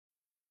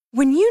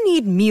When you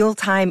need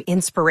mealtime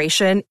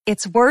inspiration,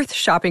 it's worth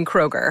shopping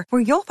Kroger,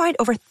 where you'll find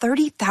over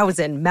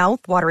 30,000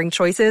 mouth-watering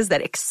choices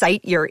that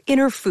excite your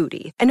inner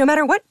foodie. And no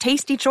matter what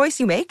tasty choice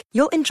you make,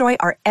 you'll enjoy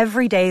our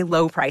everyday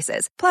low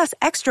prices, plus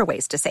extra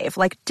ways to save,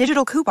 like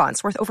digital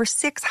coupons worth over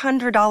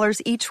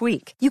 $600 each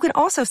week. You can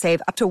also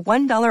save up to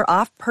 $1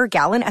 off per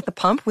gallon at the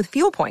pump with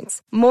fuel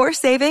points. More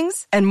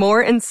savings and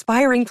more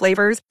inspiring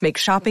flavors make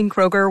shopping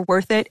Kroger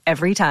worth it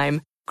every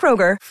time.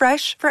 Kroger,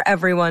 fresh for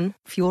everyone.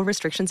 Fuel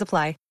restrictions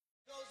apply.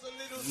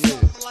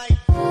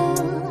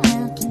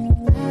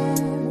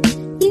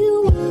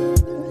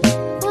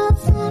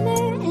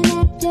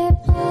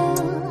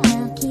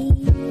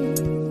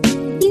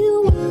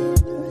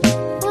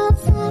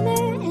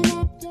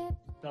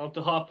 Time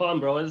to hop on,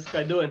 bro. What's this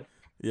guy doing?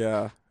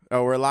 Yeah.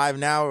 Oh, we're live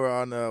now. We're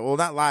on well,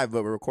 not live,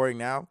 but we're recording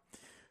now.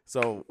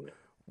 So,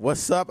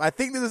 what's up? I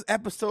think this is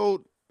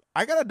episode.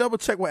 I gotta double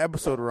check what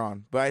episode we're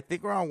on, but I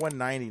think we're on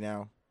 190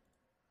 now.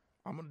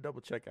 I'm gonna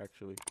double check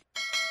actually.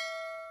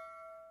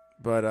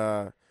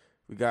 But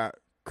we got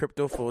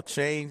Crypto Full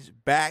Change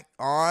back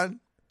on.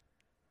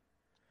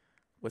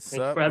 What's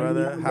up,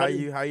 brother? How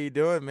you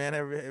doing, man?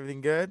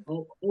 Everything good?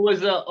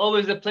 Always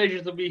a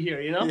pleasure to be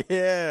here. You know.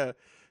 Yeah.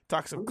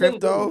 Talk some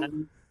crypto.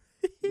 Good,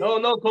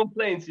 no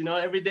complaints. You know,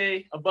 every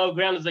day above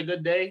ground is a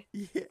good day.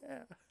 Yeah.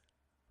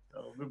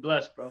 So we're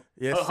blessed, bro.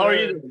 Yes. How are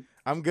you doing?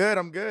 I'm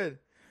good.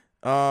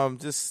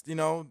 Just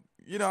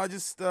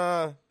just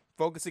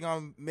focusing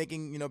on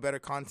making better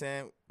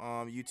content.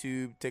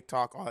 YouTube,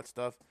 TikTok, all that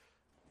stuff.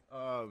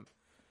 I've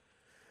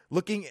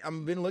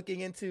been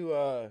looking into.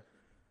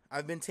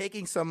 I've been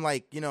taking some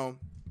kind of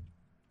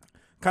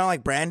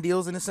like brand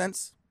deals in a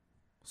sense.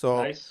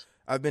 So nice.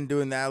 I've been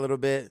doing that a little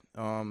bit.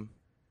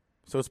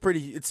 So it's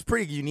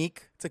pretty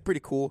unique. It's like pretty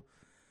cool.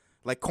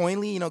 Like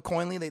Coinly,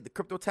 the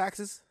crypto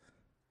taxes.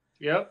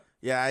 Yep.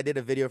 Yeah, I did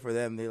a video for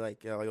them. They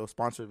like a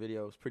sponsored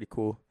video. It was pretty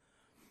cool.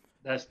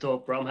 That's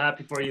dope, bro. I'm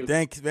happy for you.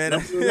 Thanks, man.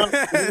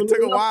 It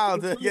took a while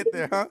to get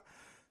there, huh?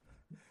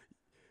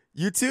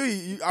 You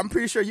too. I'm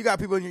pretty sure you got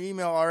people in your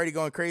email already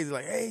going crazy.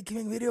 Like, hey, can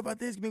you make a video about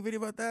this? Can you make a video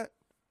about that?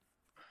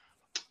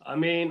 I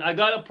mean, I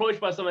got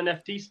approached by some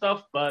NFT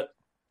stuff, but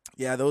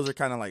yeah, those are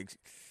kind of like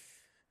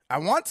I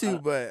want to,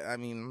 but I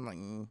mean, I'm like.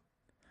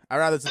 I'd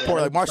rather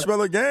support like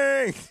Marshmallow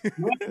Gang.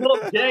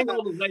 Marshmallow Gang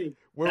all the way.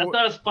 That's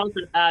not a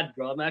sponsored ad,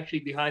 bro. I'm actually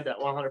behind that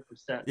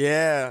 100%.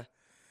 Yeah.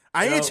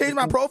 I need to change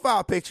my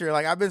profile picture.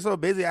 Like, I've been so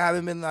busy. I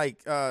haven't been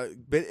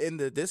been in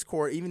the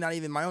Discord, not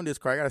even my own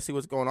Discord. I got to see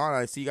what's going on.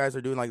 I see you guys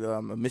are doing like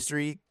a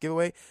mystery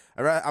giveaway.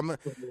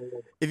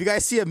 If you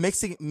guys see a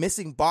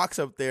missing box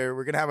up there,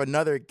 we're going to have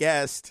another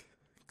guest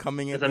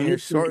coming in here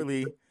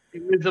shortly.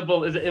 Is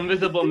an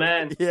invisible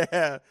man.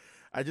 Yeah.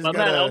 I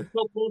was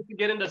so close to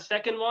getting the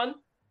second one.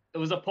 It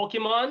was a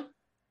Pokemon,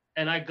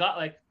 and I got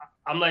I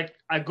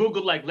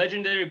Googled like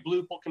legendary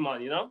blue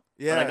Pokemon,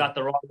 Yeah. And I got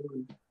the wrong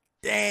one.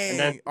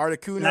 Dang.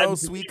 Articuno,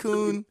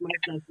 Suicune,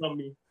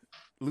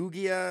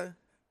 Lugia.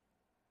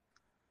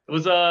 It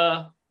was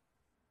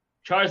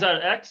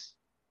Charizard X.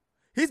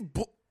 He's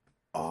Blue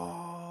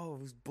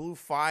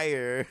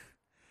Fire.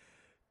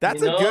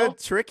 That's a good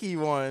tricky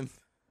one.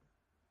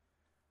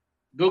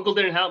 Google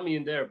didn't help me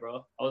in there,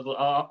 bro.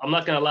 I'm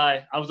not gonna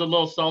lie. I was a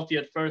little salty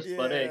at first, yeah.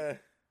 but hey.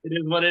 It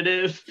is what it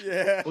is.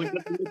 Yeah.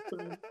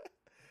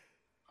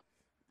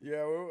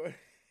 Yeah.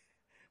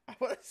 I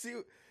want to see.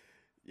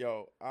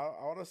 Yo, I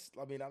want to.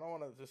 I mean, I don't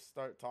want to just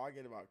start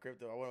talking about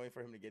crypto. I want to wait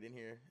for him to get in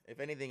here. If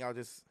anything, I'll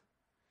just,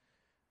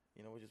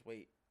 we'll just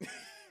wait.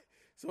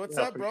 So what's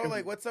up, bro? Sure.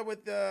 Like, what's up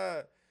with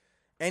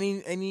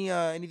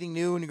anything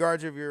new in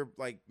regards of your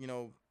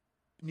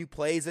new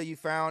plays that you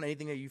found?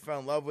 Anything that you fell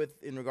in love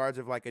with in regards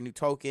of like a new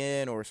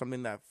token or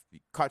something that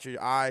caught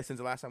your eye since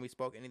the last time we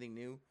spoke? Anything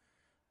new?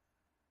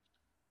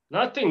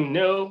 Nothing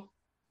new,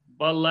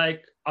 but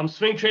like I'm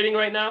swing trading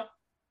right now.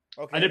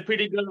 Okay. I did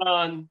pretty good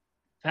on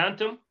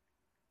Phantom,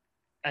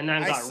 and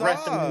then I got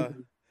wrecked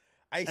on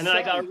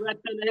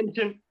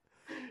Engine.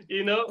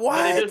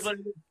 What?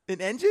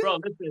 An Engine? Bro,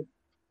 listen,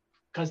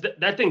 because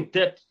that thing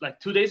dipped like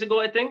 2 days ago,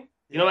 I think.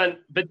 Yeah. When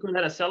Bitcoin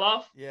had a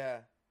sell-off. Yeah.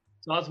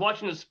 So I was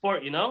watching the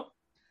sport, and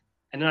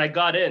then I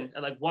got in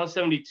at like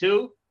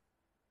 172,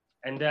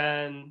 and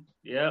then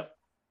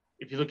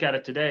if you look at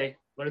it today,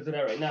 what is it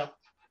at right now?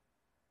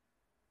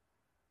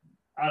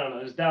 I don't know.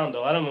 It's down,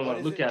 though. I don't even want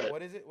to look at it.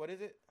 What is it?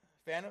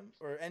 Phantom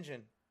or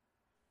Engine?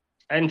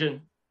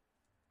 Engine.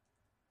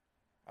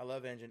 I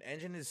love Engine.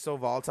 Engine is so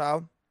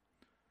volatile.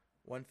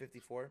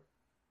 154.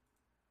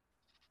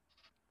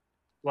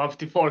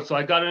 154. So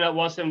I got in at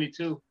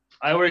 172.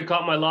 I already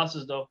caught my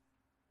losses, though.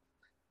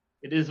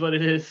 It is what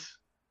it is.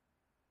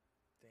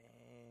 Dang.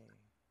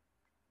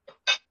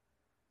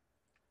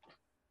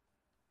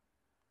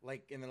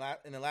 Like in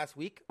the last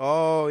week?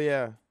 Oh,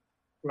 yeah.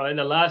 Right, in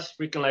the last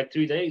freaking like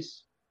 3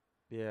 days.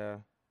 Yeah.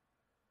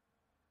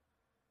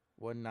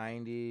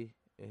 190.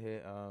 It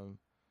hit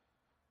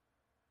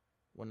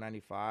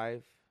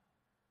 195,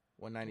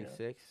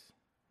 196,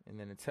 and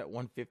then it's at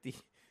 150.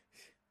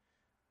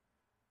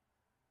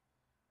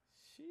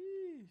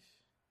 Sheesh.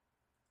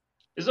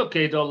 It's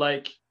okay though.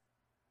 Like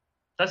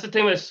that's the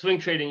thing with swing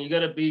trading. You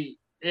gotta be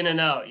in and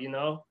out, you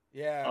know.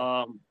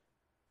 Yeah.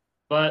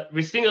 But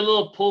we're seeing a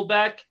little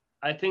pullback.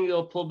 I think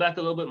it'll pull back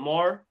a little bit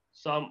more.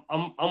 So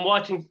I'm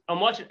watching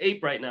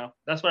Ape right now.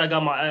 That's what I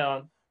got my eye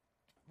on.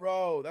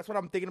 Bro, that's what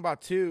I'm thinking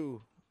about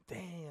too.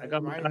 Damn, I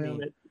got my eye reminded on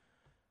me. it.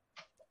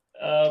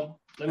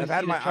 Let me I've see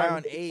had the my eye chart.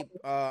 on Ape.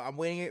 I'm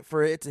waiting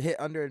for it to hit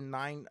under $10,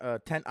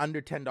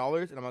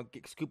 and I'm gonna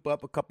scoop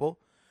up a couple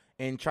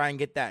and try and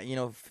get that. You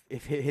know,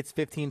 if it hits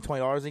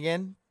 $15-$20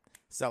 again,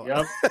 sell it.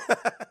 Yep.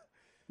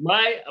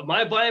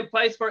 My buying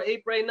price for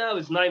Ape right now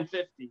is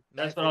 $9.50.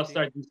 That's what I'll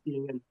start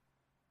seeing in.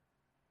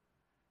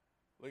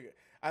 Look,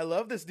 I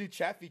love this new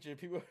chat feature.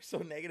 People are so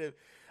negative.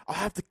 I'll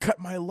have to cut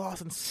my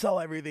loss and sell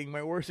everything.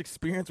 My worst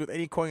experience with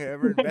any coin I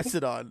ever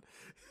invested on.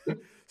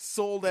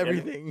 Sold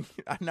everything.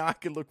 Now I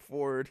can look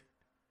forward.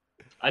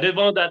 I did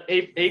one of that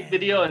Ape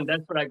video, and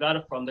that's where I got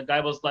it from. The guy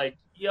was like,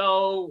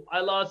 "Yo,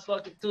 I lost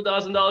fucking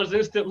 $2,000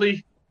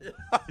 instantly." This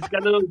guy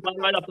literally bought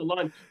right off the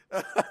lunch.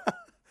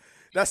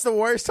 That's the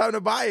worst time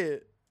to buy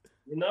it.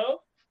 You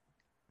know,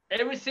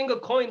 every single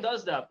coin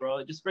does that, bro.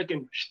 It just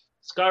freaking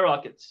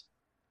skyrockets.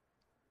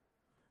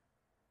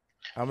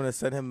 I'm gonna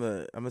send him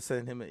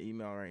an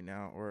email right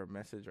now or a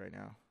message right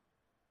now.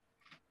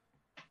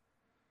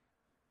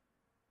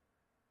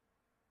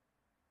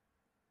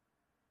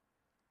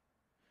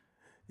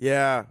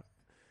 Yeah.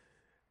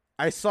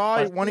 I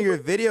saw one of your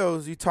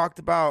videos. You talked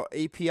about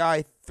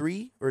API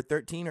 3 or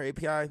 13 or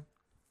API.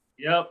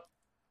 Yep.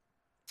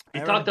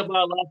 You talked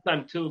about it last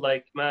time too.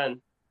 Like,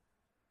 man,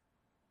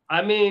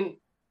 I mean,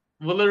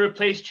 will it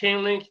replace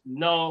Chainlink?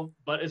 No,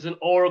 but it's an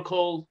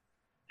Oracle.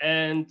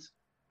 And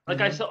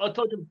like I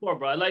told you before,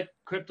 bro, I like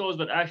cryptos,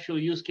 but actual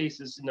use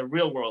cases in the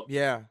real world.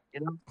 Yeah.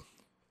 You know?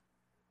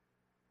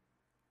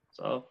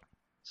 So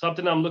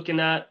something I'm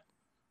looking at.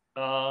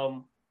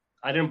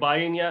 I didn't buy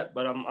in yet,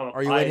 but I'm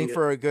Are you waiting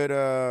for a good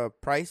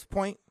price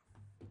point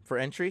for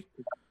entry?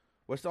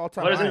 What's the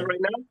all-time high? What is it right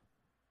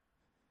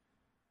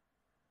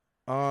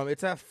now?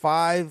 It's at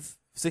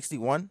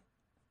 561.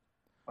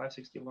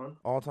 561.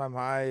 All-time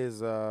high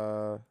is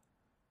 $10.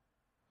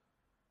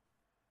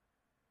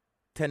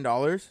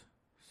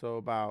 So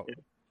about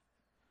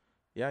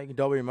you can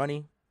double your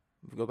money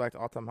if you go back to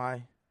all-time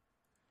high.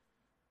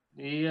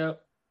 Yep.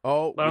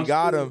 Oh, we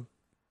got him.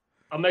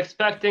 I'm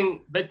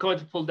expecting Bitcoin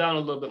to pull down a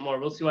little bit more.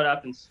 We'll see what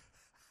happens.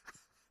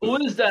 Who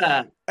is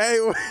that? Hey,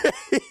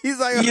 he's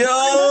like,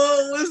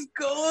 yo, what's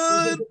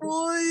going,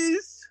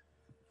 boys?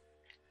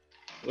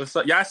 What's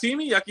up? Y'all see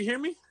me? Y'all can hear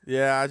me?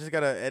 Yeah, I just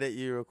gotta edit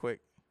you real quick.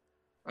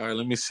 All right,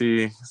 let me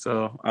see.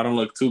 So I don't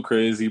look too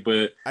crazy,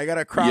 but I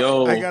gotta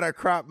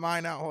crop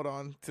mine out. Hold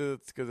on,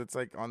 because it's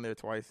like on there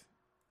twice.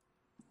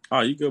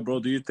 Oh, you good,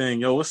 bro? Do your thing.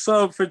 Yo, what's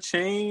up for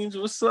change?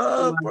 What's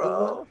up,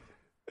 bro?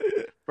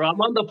 Bro,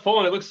 I'm on the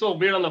phone. It looks so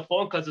weird on the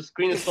phone because the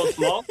screen is so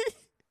small.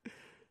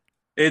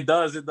 It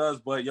does.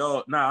 But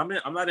yo, I'm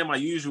not in my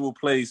usual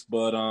place,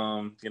 but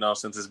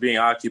since it's being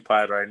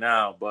occupied right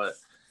now, but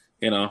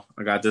I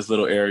got this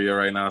little area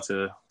right now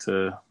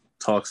to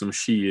talk some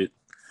shit.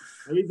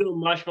 How you doing,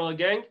 Marshmallow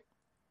Gang?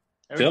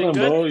 Chilling,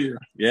 bro.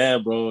 Yeah,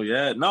 bro.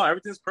 Yeah. No,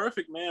 everything's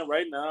perfect, man.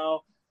 Right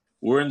now,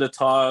 we're in the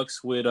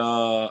talks with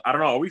I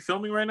don't know. Are we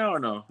filming right now or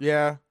no?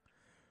 Yeah.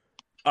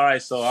 All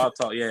right, so I'll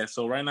talk. Yeah,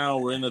 so right now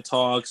we're in the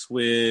talks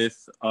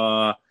with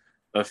a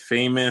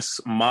famous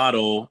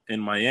model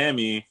in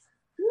Miami.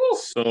 Woo.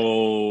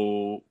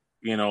 So,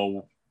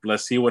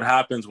 let's see what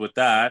happens with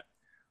that.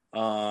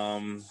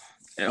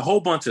 A whole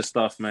bunch of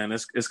stuff, man.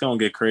 It's going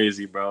to get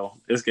crazy, bro.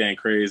 It's getting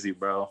crazy,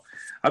 bro.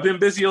 I've been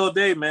busy all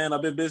day, man.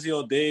 I've been busy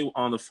all day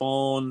on the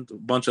phone, a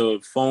bunch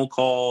of phone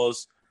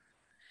calls.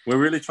 We're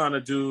really trying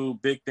to do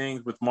big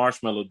things with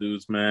Marshmallow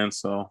Dudes, man.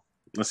 So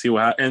let's see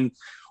what happens. And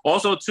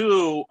also,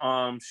 too,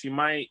 she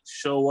might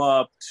show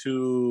up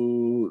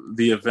to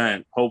the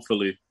event,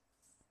 hopefully.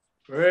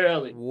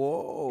 Really?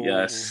 Whoa.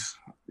 Yes.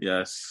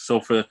 So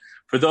for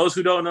those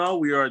who don't know,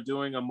 we are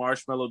doing a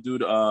Marshmallow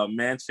Dude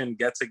mansion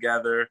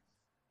get-together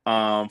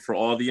for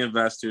all the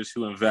investors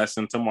who invest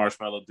into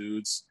Marshmallow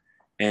Dudes.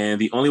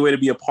 And the only way to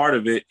be a part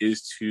of it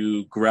is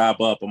to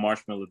grab up a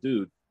Marshmallow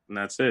Dude. And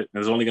that's it.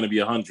 There's only going to be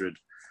 100.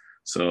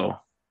 So,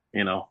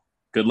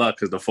 good luck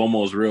because the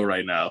FOMO is real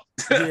right now.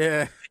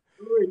 Yeah.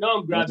 No,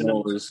 I'm grabbing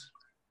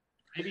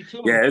maybe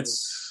two. Yeah,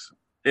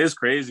 it's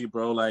crazy,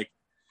 bro. Like,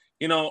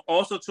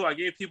 also too, I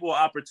gave people an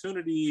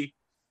opportunity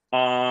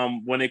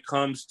when it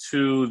comes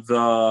to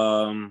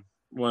the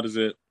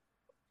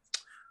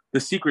the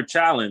secret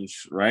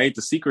challenge, right?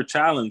 The secret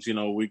challenge,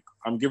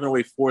 I'm giving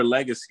away 4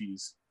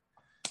 legacies.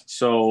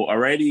 So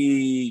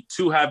already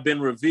 2 have been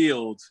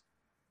revealed,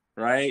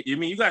 right? You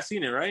mean you guys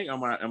seen it, right?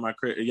 Am I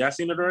y'all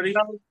seen it already?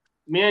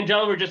 Me and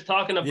John were just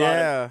talking about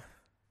it.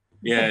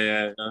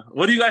 Yeah.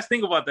 What do you guys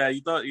think about that?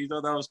 You thought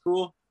that was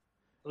cool?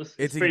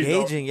 It's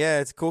engaging. Yeah,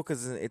 it's cool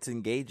because it's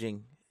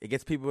engaging. It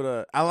gets people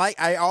to.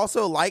 I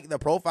also like the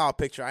profile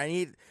picture. I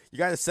need you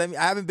guys to send me.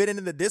 I haven't been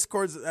into the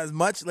Discords as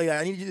much lately.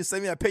 I need you to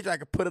send me that picture. I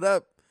can put it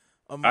up.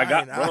 I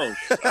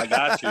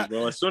got you,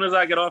 bro. As soon as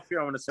I get off here,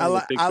 I'm gonna send you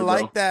the picture. I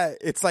like that.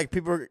 It's like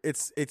people.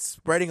 It's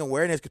spreading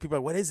awareness because people are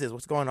like, "What is this?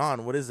 What's going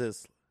on? What is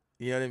this?"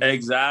 You know what I mean?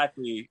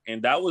 Exactly.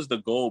 And that was the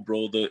goal,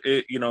 bro.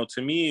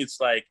 To me,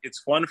 it's like, it's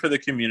fun for the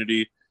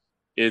community.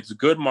 It's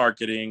good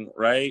marketing,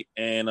 right?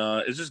 And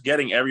it's just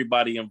getting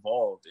everybody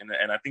involved.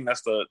 And I think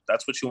that's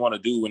what you want to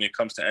do when it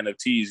comes to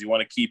NFTs. You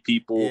want to keep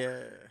people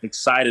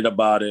excited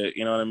about it.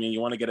 You know what I mean? You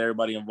want to get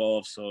everybody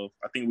involved. So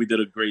I think we did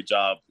a great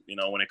job,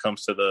 when it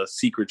comes to the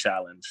secret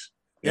challenge.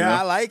 Yeah, know?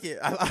 I like it.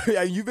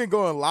 You've been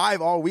going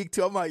live all week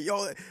too. I'm like,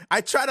 yo,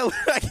 I try to.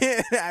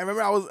 I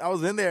remember I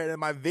was in there and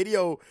my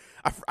video.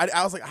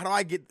 I was like, how do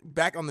I get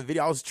back on the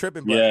video? I was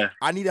tripping, but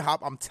I need to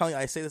hop. I'm telling you,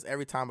 I say this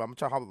every time, but I'm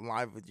trying to hop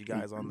live with you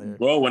guys on there,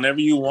 bro. Whenever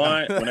you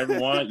want,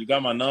 you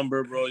got my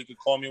number, bro. You can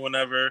call me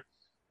whenever.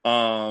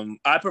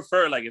 I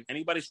prefer, like, if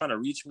anybody's trying to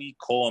reach me,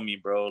 call me,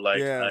 bro.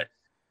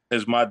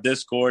 Because my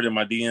Discord and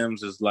my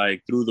DMs is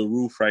like through the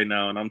roof right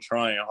now, and I'm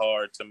trying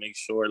hard to make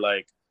sure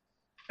like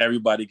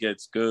everybody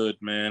gets good,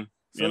 man.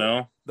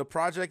 So the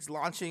project's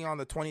launching on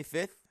the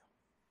 25th.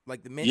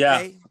 Like the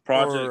midday,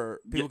 project. Or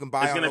people can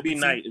buy. It's gonna be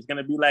night. It's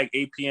gonna be like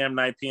 8 p.m.,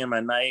 9 p.m.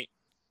 at night,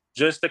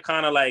 just to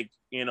kind of like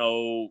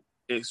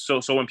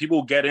so when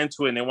people get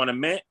into it and they want to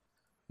mint,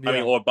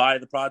 or buy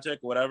the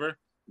project, or whatever,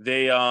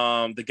 they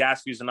the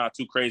gas fees are not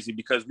too crazy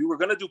because we were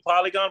gonna do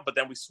Polygon, but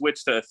then we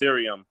switched to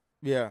Ethereum.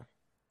 Yeah.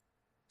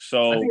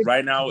 So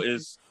right now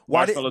is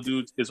Marshmallow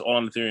Dudes is all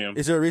on Ethereum.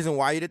 Is there a reason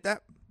why you did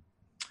that?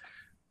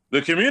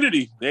 The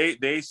community,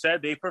 they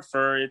said they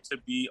prefer it to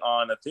be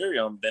on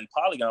Ethereum than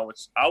Polygon,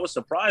 which I was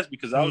surprised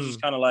because I was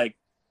just kind of like,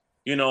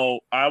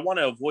 I want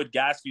to avoid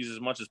gas fees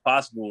as much as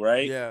possible,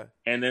 right? Yeah.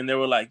 And then they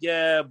were like,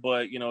 yeah,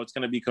 but, it's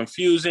going to be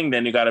confusing.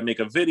 Then you got to make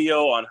a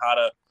video on how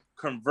to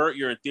convert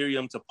your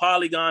Ethereum to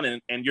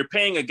Polygon, and you're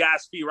paying a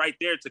gas fee right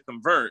there to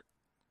convert.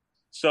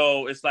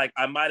 So it's like,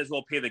 I might as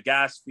well pay the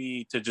gas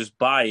fee to just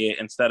buy it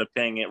instead of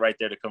paying it right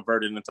there to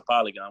convert it into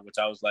Polygon, which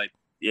I was like,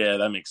 yeah,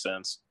 that makes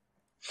sense.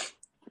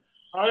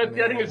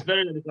 Honestly, I think it's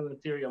better than it's on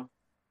Ethereum.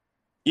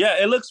 Yeah,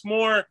 it looks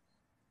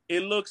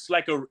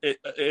like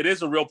it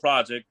is a real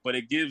project, but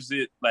it gives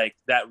it like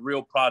that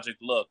real project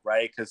look,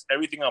 right? Because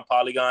everything on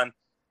Polygon,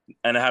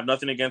 and I have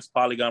nothing against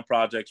Polygon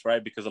projects,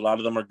 right? Because a lot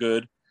of them are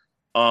good.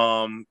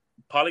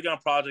 Polygon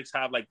projects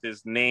have like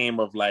this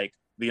name of like,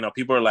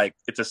 people are like,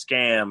 it's a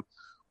scam,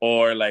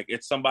 or like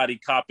it's somebody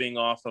copying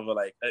off of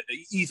a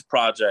ETH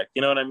project.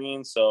 You know what I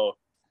mean? So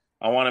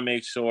I want to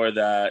make sure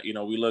that,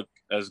 we look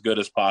as good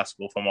as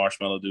possible for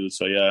Marshmallow Dude.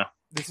 So yeah.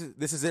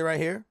 This is it right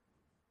here?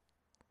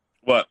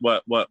 What?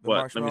 Let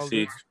me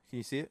see. Dudes? Can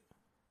you see it?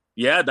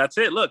 Yeah, that's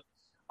it. Look,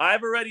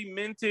 I've already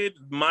minted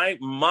my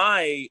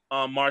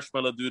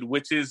Marshmallow Dude,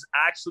 which is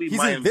actually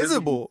my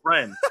invisible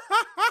friend.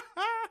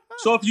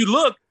 So if you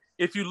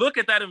look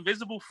at that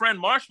invisible friend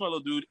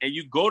Marshmallow Dude and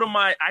you go to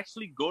my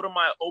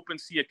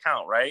OpenSea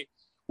account, right?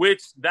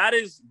 Which that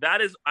is,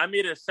 I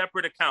made a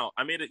separate account.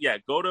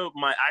 Go to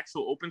my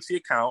actual OpenSea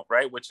account,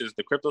 right? Which is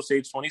the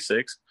CryptoSage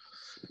 26.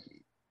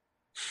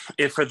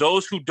 If for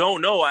those who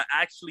don't know, I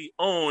actually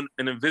own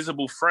an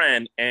invisible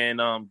friend, and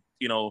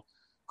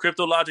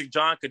CryptoLogic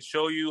John could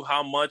show you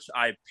how much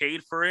I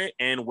paid for it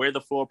and where the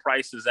floor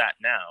price is at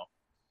now.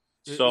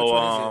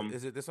 So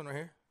is it this one right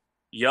here?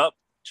 Yep.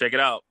 Check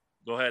it out.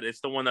 Go ahead. It's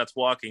the one that's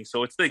walking.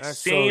 So it's the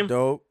same. So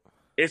dope.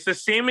 It's the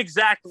same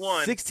exact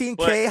one.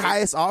 16K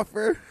highest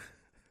offer.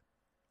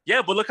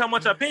 Yeah, but look how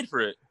much I paid for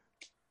it.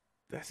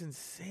 That's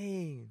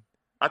insane.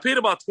 I paid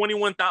about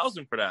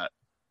 $21,000 for that.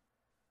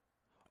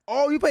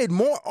 Oh, you paid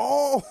more?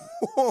 Oh,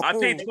 I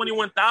paid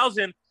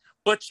 $21,000,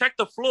 but check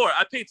the floor.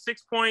 I paid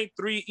 6.3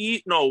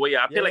 ETH. No, wait,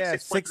 I paid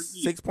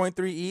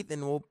 6.3 ETH,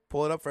 and we'll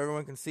pull it up for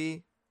everyone can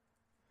see.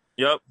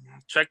 Yep,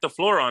 check the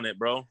floor on it,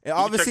 bro. And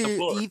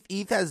obviously,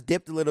 ETH has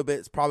dipped a little bit.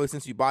 It's probably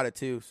since you bought it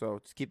too, so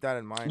just keep that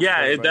in mind.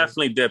 Yeah, it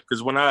definitely dipped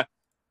because when I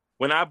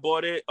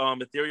bought it,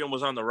 Ethereum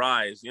was on the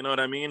rise. You know what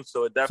I mean?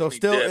 So it definitely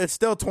dipped. It's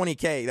still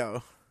 20K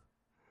though.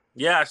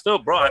 Yeah,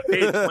 bro. I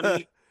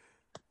paid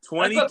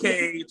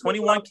 20K,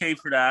 21K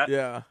for that.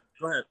 Yeah.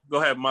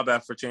 Go ahead. My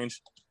bad for change.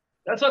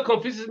 That's what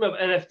confuses me of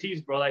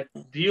NFTs, bro. Like,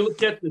 do you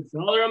look at the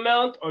dollar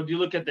amount or do you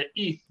look at the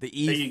ETH? The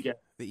ETH that you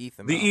get? The ETH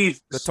amount. The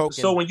ETH. The token.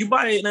 So when you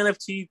buy an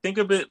NFT, think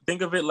of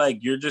it like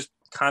you're just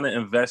kind of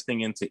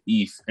investing into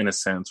ETH in a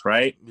sense,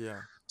 right?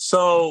 Yeah.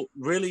 So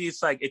really,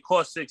 it's like it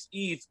costs 6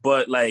 ETH,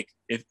 but like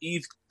if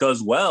ETH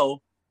does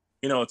well,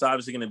 it's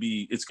obviously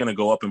it's going to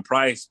go up in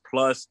price.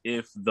 Plus,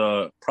 if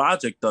the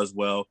project does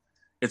well,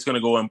 it's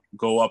going to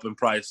go up in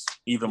price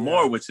even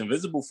more. Which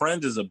Invisible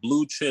Friends is a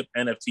blue chip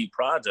NFT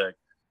project.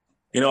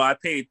 I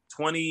paid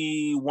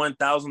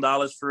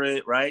 $21,000 for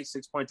it, right?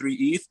 6.3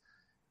 ETH,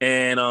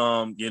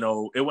 and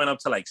it went up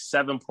to like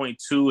 7.2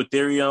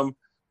 Ethereum,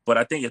 but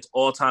I think its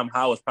all-time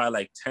high was probably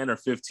like 10 or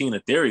 15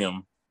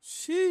 Ethereum.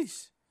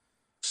 Sheesh.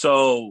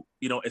 So,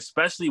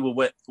 especially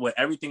with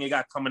everything they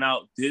got coming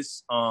out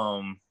this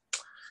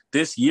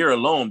year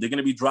alone, they're going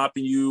to be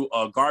dropping you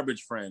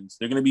Garbage Friends.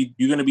 You're going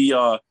to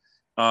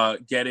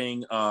be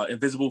getting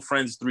Invisible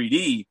Friends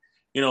 3D.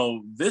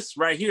 This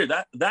right here,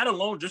 that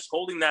alone, just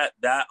holding that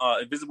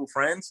Invisible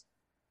Friends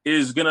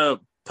is going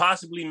to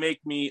possibly make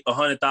me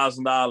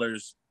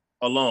 $100,000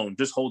 alone,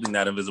 just holding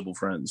that Invisible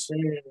Friends.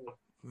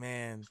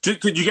 Man.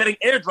 Because you're getting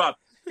airdropped.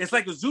 It's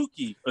like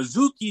Azuki.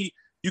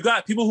 You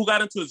got people who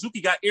got into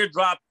Azuki got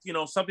airdropped,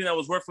 something that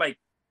was worth like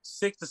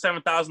 $6,000 to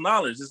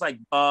 $7,000. It's like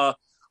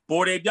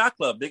Bored Ape Yacht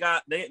Club.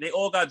 They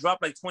all got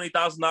dropped like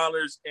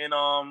 $20,000 in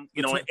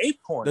in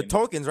ApeCoin. The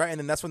tokens, right? And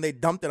then that's when they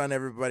dumped it on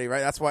everybody, right?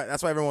 That's why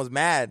everyone was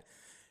mad.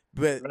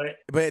 But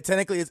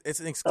technically it's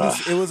an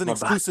exclusive. It was an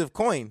exclusive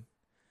coin.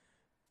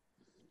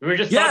 We were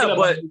just talking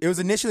about it was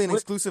initially an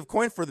exclusive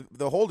coin for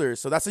the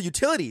holders. So that's a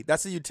utility.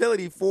 That's a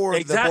utility for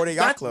the Bored Ape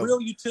Yacht Club. That's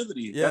real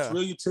utility. Yeah. That's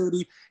real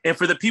utility. And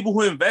for the people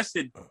who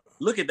invested,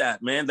 look at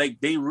that, man.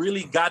 Like they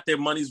really got their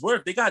money's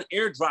worth. They got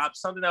airdropped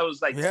something that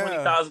was like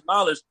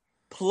 $20,000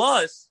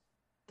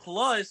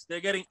 plus they're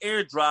getting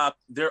airdropped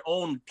their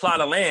own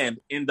plot of land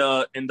in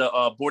the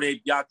Bored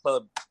Ape Yacht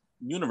Club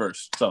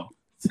universe.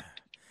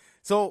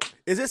 So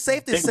is it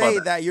safe to say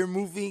that you're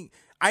moving?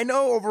 I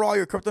know overall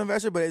you're a crypto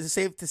investor, but is it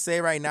safe to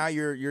say right now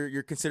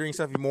you're considering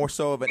yourself more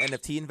so of an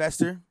NFT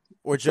investor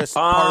or just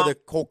part of the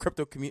whole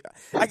crypto community?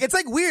 Like it's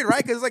like weird,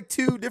 right? Because it's like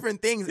two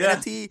different things: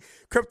 NFT,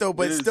 crypto,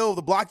 but still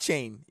the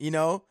blockchain,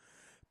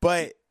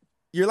 But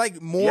you're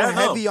like more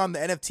heavy on the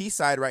NFT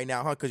side right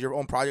now, huh? Because your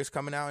own project's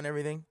coming out and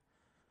everything.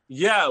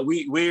 Yeah,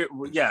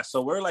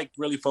 so we're like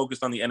really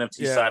focused on the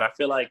NFT side. I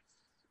feel like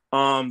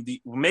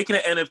making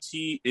an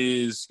NFT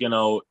is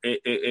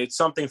it's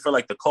something for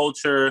like the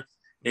culture.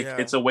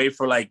 It's a way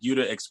for like you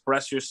to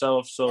express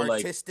yourself. So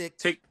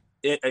artistic.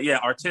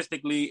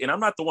 Artistically. And I'm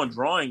not the one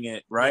drawing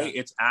it, right?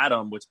 It's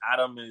Adam, which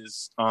Adam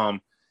is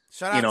shout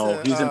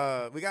out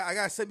to I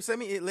got send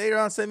me later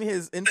on. Send me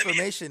his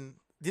information.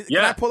 Can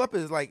I pull up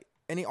his like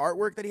any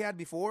artwork that he had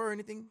before or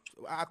anything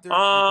after?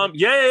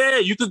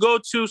 You could go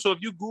to. So if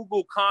you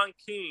Google Kong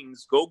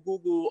Kings, go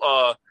Google.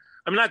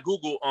 Not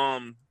Google.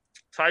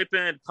 Type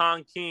in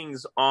Kong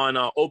Kings on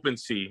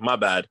OpenSea. My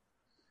bad.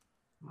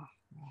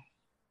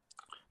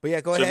 But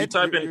yeah, go ahead.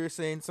 You were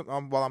saying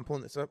something while I'm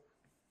pulling this up.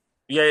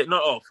 Yeah, no.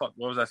 Oh, fuck.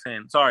 What was I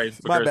saying? Sorry.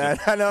 My bad.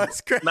 I know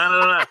it's crazy.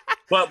 No.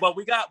 But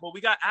we got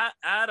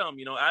Adam.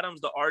 Adam's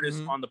the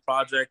artist on the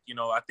project.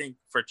 I think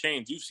for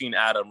change, you've seen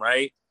Adam,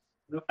 right?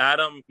 Yep.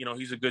 Adam,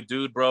 he's a good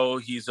dude, bro.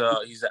 He's an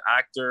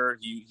actor.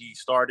 He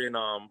starred in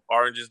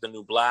Orange Is the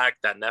New Black,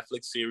 that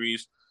Netflix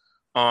series.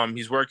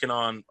 He's working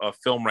on a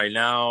film right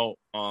now.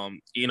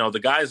 The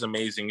guy is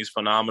amazing. He's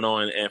phenomenal,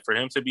 and for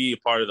him to be a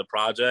part of the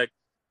project.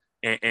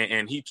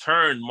 And he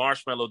turned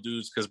Marshmallow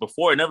Dudes because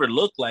before it never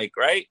looked like,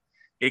 right?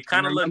 It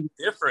kind of looked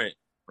different,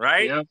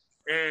 right? Yeah.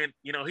 And,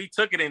 he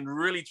took it and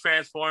really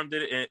transformed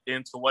it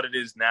into what it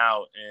is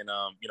now. And,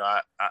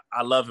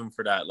 I love him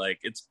for that. Like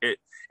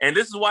and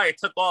this is why it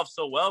took off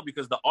so well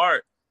because the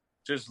art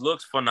just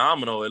looks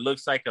phenomenal. It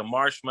looks like a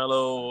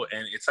marshmallow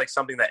and it's like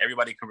something that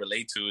everybody can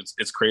relate to.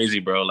 It's crazy,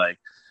 bro. Like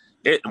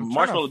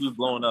Marshmallow Dude's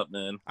blowing up,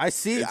 man. I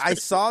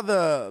saw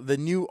the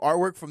new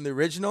artwork from the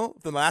original,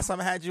 the last time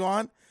I had you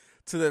on.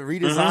 To the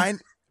redesign,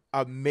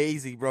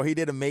 amazing, bro. He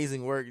did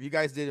amazing work. You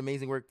guys did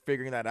amazing work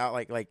figuring that out,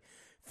 like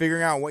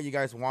figuring out what you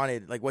guys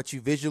wanted, like what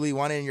you visually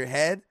wanted in your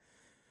head.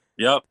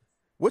 Yep.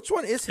 Which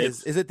one is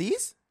his? Is it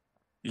these?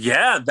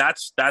 Yeah,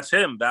 that's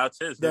him. That's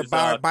his.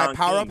 By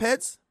Power Up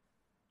Heads.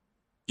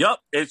 Yep.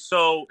 His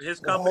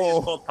company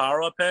is called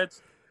Power Up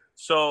Heads.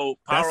 So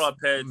Power Up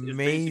Heads is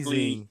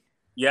basically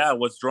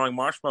what's drawing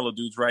Marshmallow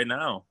Dudes right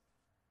now.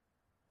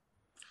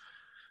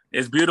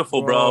 It's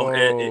beautiful, bro.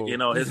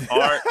 His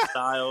art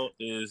style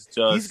is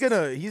just.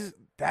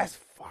 That's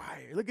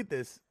fire. Look at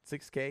this,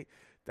 6K.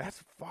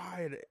 That's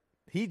fire.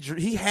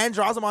 He hand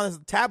draws them on his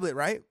tablet,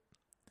 right?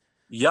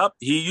 Yep.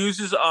 He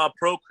uses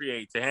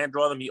Procreate to hand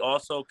draw them. He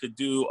also could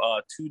do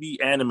 2D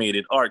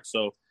animated art.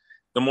 So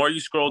the more you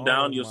scroll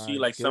down, you'll see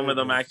like some of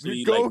them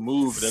actually like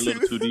move the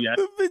little 2D.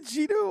 The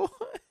Vegeta.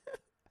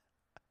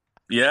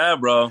 Yeah,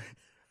 bro.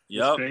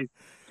 Yep.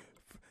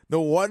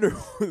 No wonder,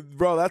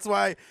 bro. That's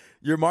why.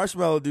 Your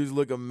Marshmallow Dudes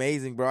look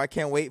amazing, bro. I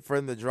can't wait for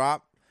them to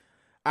drop.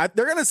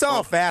 They're going to sell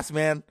out fast,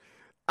 man.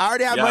 I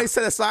already have money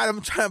set aside.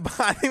 I'm trying to buy.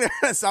 I think I'm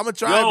going to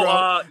try,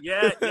 bro.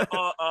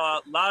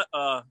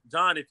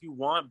 John, if you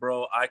want,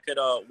 bro, I could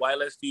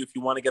whitelist you if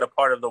you want to get a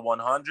part of the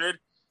 100.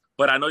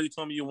 But I know you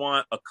told me you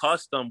want a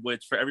custom,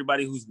 which for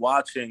everybody who's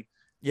watching,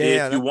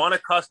 if you want a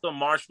custom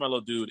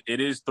Marshmallow Dude, it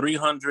is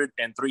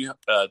 $333.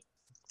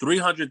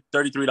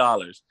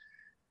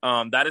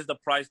 That is the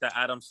price that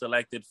Adam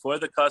selected for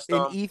the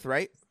custom. In ETH,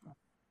 right?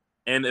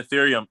 In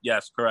Ethereum,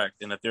 yes, correct.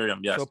 In Ethereum,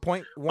 yes. So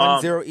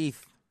 0.10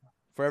 ETH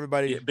for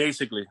everybody.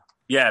 Basically.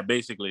 Yeah,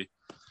 basically.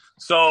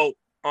 So,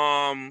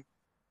 what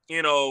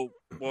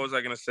was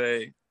I going to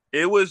say?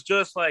 It was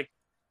just like,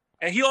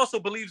 and he also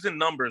believes in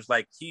numbers.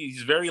 Like,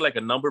 he's very like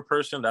a number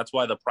person. That's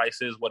why the price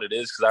is what it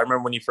is. Because I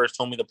remember when he first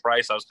told me the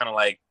price, I was kind of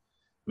like,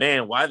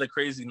 man, why the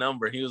crazy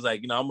number? He was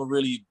like, I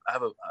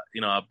have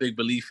a big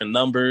belief in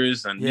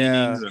numbers and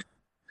meanings. And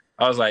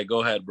I was like,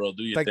 go ahead, bro,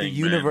 do your thing. Like the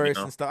universe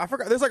and stuff. I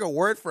forgot. There's like a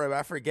word for it.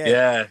 I forget.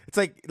 Yeah. It's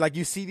like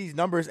you see these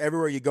numbers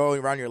everywhere you go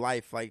around your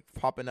life, like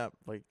popping up.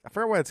 Like I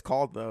forget what it's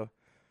called though.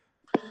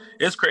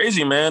 It's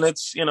crazy, man.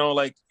 It's dude,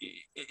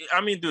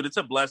 it's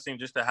a blessing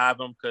just to have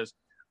him because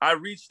I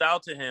reached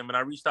out to him and I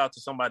reached out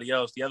to somebody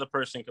else. The other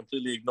person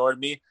completely ignored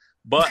me.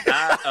 But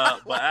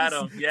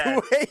Adam, yeah.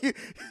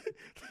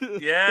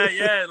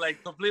 yeah,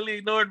 like completely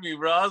ignored me,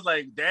 bro. I was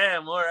like,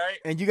 damn, all right.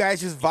 And you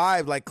guys just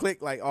vibe, like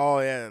click, like, oh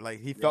yeah, like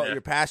he felt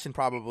your passion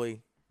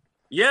probably.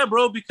 Yeah,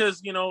 bro,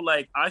 because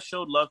like I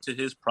showed love to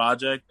his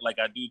project, like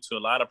I do to a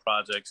lot of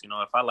projects. If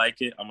I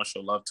like it, I'm gonna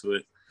show love to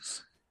it.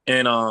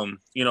 And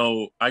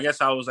I guess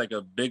I was like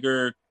a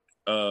bigger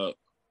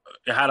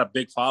it had a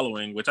big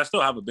following, which I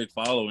still have a big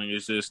following.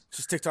 It's just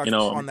TikTok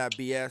on that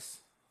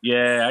BS.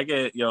 Yeah, I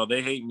get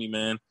they hate me,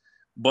 man.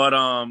 But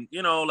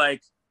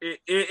like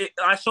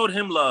I showed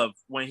him love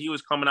when he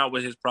was coming out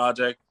with his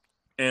project,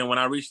 and when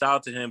I reached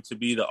out to him to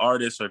be the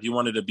artist or if he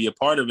wanted to be a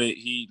part of it,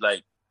 he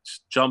like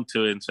jumped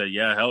to it and said,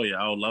 "Yeah, hell yeah,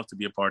 I would love to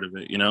be a part of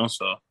it."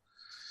 So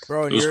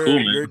bro,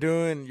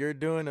 and you're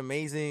doing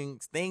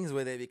amazing things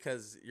with it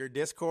because your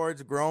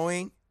Discord's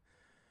growing,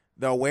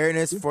 the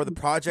awareness for the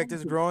project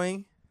is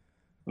growing.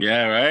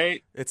 Yeah,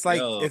 right. It's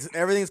like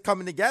everything's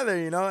coming together,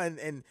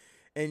 and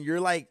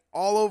you're like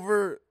all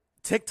over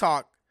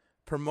TikTok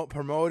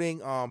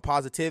promoting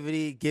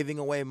positivity, giving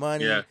away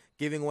money,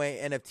 giving away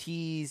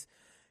NFTs.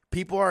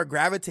 People are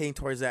gravitating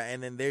towards that,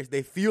 and then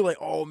they feel like,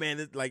 oh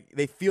man, like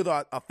they feel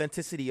the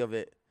authenticity of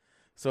it.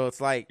 So it's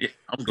like,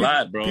 I'm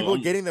glad, bro. People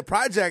getting the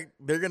project,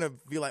 they're gonna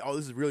feel like, oh,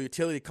 this is real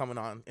utility coming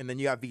on, and then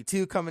you got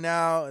V2 coming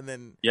out, and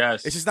then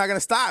it's just not gonna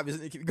stop. It's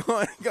gonna keep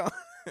going.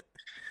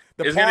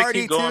 It's gonna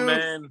keep going,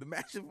 man. The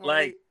matching party.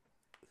 Like,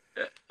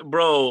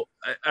 bro,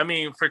 I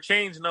mean, for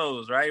change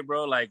knows, right,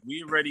 bro? Like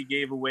we already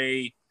gave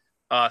away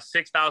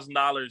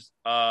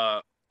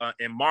 $6,000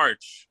 in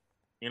March.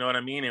 You know what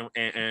I mean?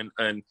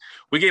 And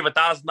we gave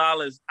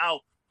 $1,000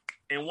 out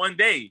in one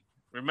day.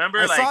 Remember?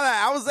 I saw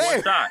that. I was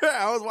there.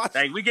 I was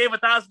watching. Like we gave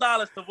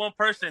 $1,000 to one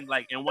person,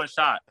 like in one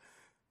shot.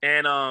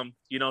 And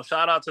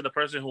shout out to the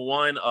person who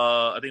won.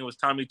 I think it was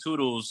Tommy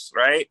Toodles,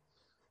 right?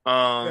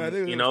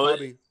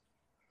 Tommy.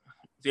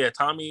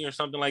 Tommy or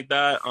something like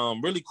that.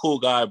 Really cool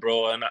guy,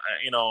 bro. And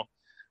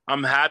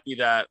I'm happy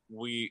that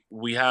we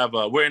have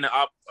we're in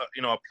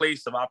a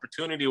place of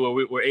opportunity where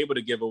we're able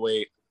to give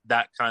away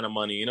that kind of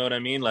money. You know what I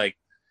mean? Like,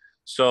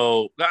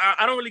 so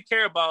I don't really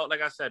care about,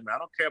 like I said, man, I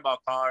don't care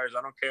about cars.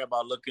 I don't care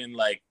about looking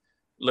like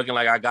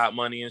I got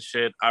money and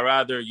shit. I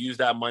rather use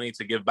that money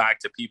to give back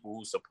to people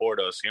who support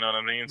us. You know what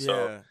I mean? Yeah.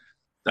 So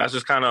that's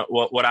just kind of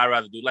what I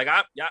rather do. Like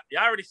y'all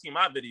already seen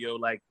my video.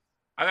 Like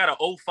I got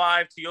a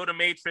 05 Toyota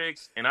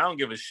Matrix and I don't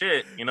give a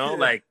shit.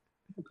 Like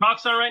the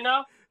Crocs on right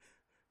now?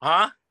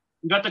 Huh?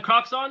 You got the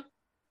Crocs on?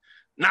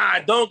 Nah, I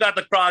don't got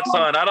the Crocs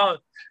on. I don't.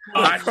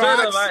 I should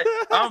have.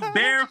 I'm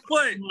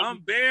barefoot. I'm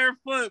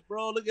barefoot,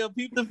 bro. Look at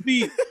the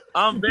feet.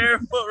 I'm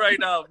barefoot right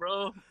now,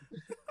 bro.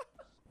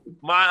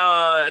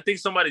 I think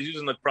somebody's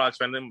using the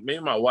Crocs, man. Maybe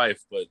my wife,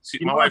 but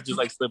my wife just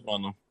like slip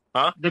on them.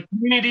 Huh? The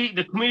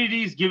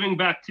community is giving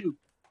back too.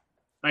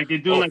 Like they're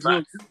doing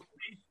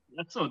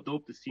that's so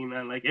dope to see,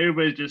 man. Like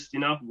everybody's just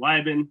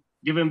vibing,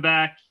 giving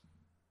back.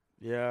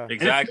 Yeah,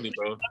 exactly,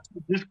 bro.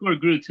 Discord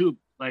grew too.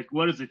 Like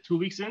what is it? 2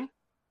 weeks in?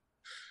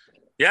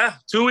 Yeah,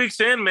 2 weeks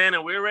in, man,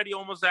 and we're already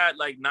almost at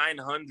like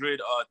 900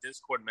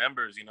 Discord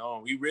members.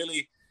 We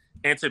really,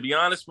 and to be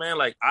honest, man,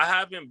 like I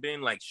haven't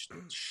been like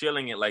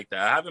shilling it like that.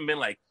 I haven't been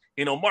like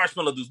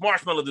marshmallow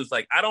dudes.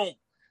 Like I don't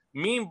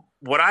mean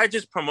what I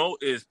just promote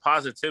is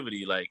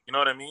positivity. Like you know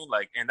what I mean.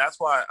 Like, and that's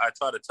why I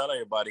try to tell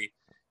everybody.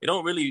 You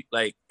don't really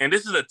like, and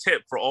this is a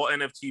tip for all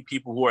NFT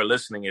people who are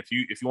listening. If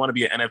you want to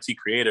be an NFT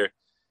creator,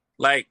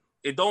 like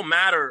it don't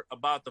matter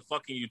about the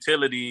fucking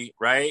utility,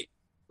 right?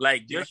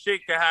 Like your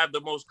shit can have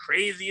the most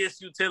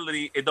craziest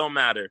utility. It don't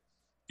matter.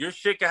 Your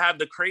shit can have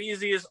the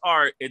craziest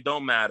art. It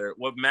don't matter.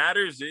 What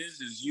matters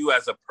is you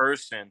as a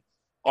person.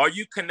 Are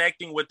you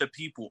connecting with the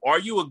people? Are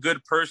you a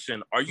good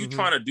person? Are you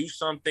trying to do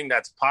something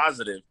that's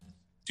positive?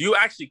 Do you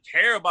actually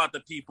care about the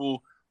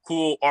people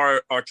who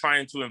are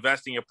trying to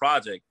invest in your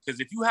project? Because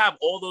if you have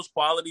all those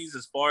qualities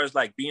as far as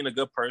like being a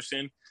good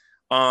person,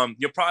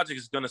 your project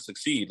is going to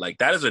succeed. Like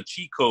that is a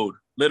cheat code,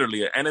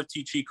 literally an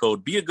NFT cheat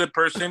code. Be a good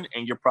person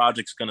and your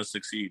project's going to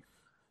succeed.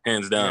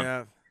 Hands down.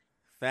 Yeah.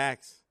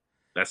 Facts.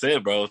 That's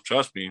it, bro.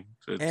 Trust me.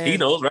 He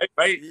knows,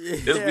 right?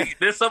 Yeah.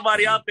 There's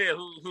somebody out there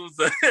who's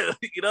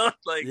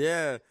like.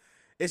 Yeah.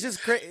 It's just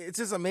it's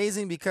just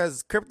amazing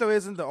because crypto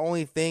isn't the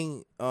only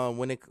thing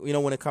when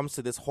it comes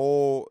to this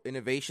whole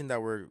innovation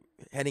that we're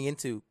heading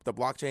into, the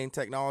blockchain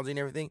technology and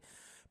everything.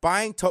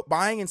 Buying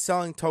and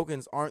selling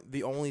tokens aren't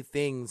the only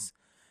things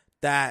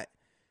that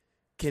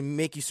can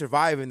make you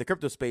survive in the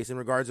crypto space in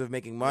regards of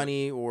making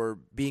money or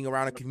being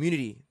around a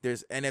community.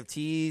 There's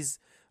NFTs,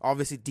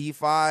 obviously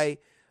DeFi.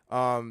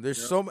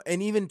 There's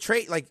and even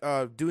trade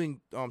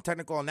doing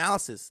technical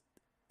analysis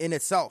in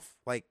itself.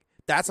 Like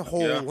that's a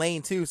whole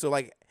lane too. So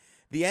like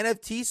the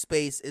NFT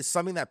space is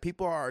something that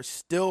people are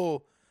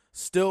still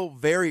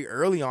very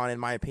early on, in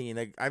my opinion.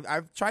 Like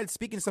I've tried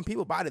speaking to some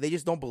people about it. They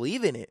just don't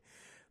believe in it.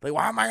 Like,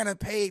 why am I gonna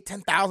pay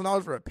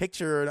 $10,000 for a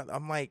picture? And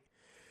I'm like,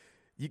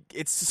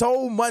 it's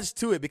so much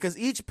to it because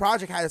each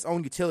project has its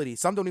own utility.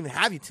 Some don't even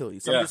have utility.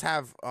 Some just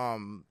have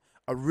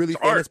a really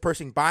famous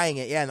person buying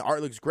it. Yeah, and the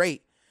art looks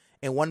great.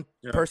 And one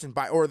person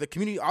or the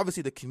community.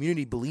 Obviously, the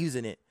community believes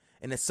in it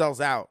and it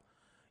sells out.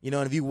 You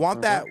know, and if you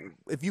want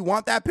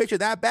that picture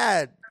that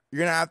bad, you're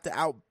gonna have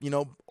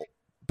to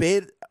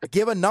bid,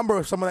 give a number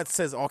of someone that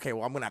says, okay,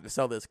 well, I'm gonna have to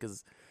sell this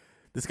because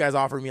this guy's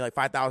offering me like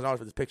 $5,000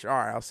 for this picture. All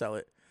right, I'll sell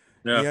it.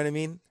 Yeah. You know what I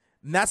mean?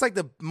 And that's like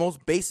the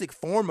most basic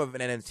form of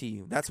an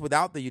NFT. That's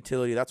without the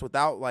utility. That's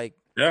without like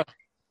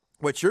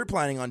what you're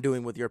planning on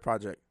doing with your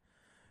project.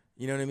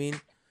 You know what I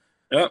mean?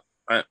 Yeah.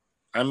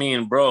 I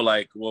mean, bro,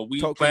 like what we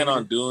plan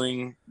on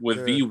doing with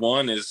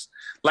V1 is,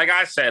 like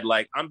I said,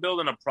 like I'm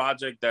building a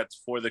project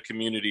that's for the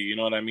community. You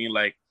know what I mean?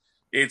 Like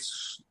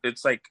it's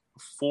like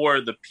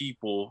for the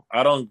people.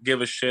 I don't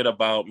give a shit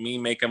about me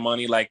making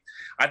money. Like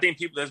I think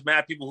there's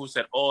mad people who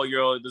said, oh,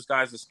 this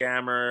guy's a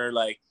scammer.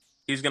 Like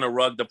he's going to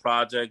rug the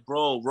project.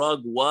 Bro,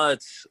 rug what?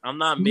 I'm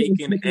not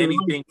making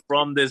anything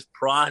from this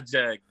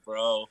project,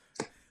 bro.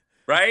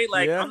 Right?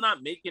 Like, I'm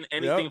not making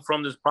anything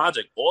from this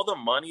project. All the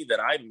money that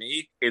I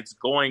make, it's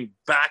going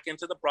back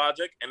into the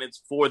project, and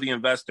it's for the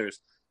investors.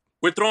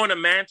 We're throwing a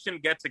mansion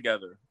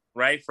get-together,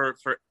 right? For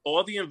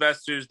all the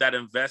investors that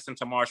invest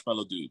into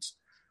Marshmallow Dudes,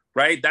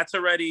 right? That's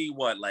already,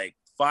 what, like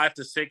 $5,000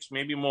 to $6,000,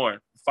 maybe more,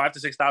 $5,000 to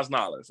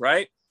 $6,000,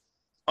 right?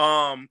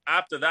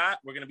 After that,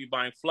 we're going to be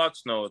buying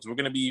Flux nodes. We're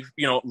going to be,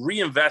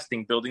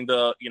 reinvesting, building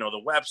the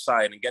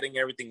website and getting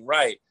everything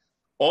right.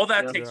 All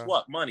that takes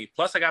what? Money.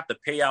 Plus, I got to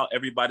pay out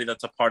everybody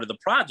that's a part of the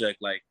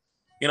project. Like,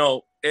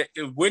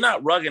 we're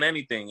not rugging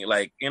anything.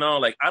 Like,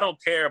 I don't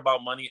care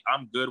about money.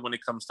 I'm good when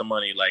it comes to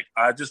money. Like,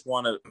 I just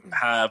want to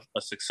have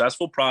a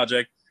successful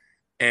project,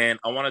 and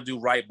I want to do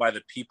right by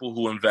the people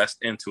who invest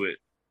into it.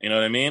 You know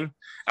what I mean?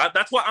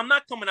 That's why I'm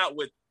not coming out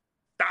with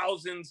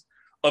thousands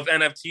of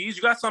NFTs.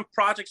 You got some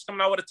projects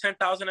coming out with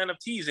 10,000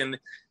 NFTs,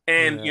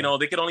 and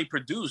they could only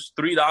produce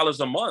 $3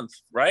 a month,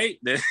 right?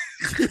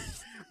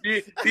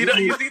 You see that?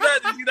 You see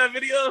that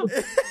video?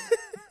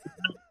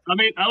 I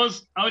mean, I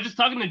was just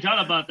talking to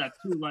John about that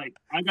too. Like,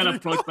 I got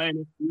approached by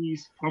NFTs,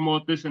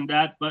 promote this and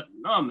that, but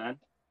no, man.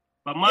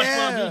 But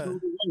Marshmallow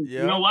Dudes,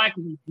 you know why?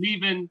 Because I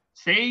believe in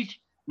Sage,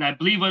 and I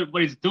believe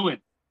what he's doing,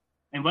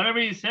 and whatever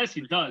he says,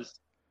 he does.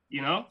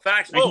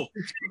 Facts. Like,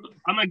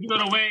 I'm gonna give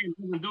it away and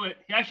he doesn't do it.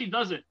 He actually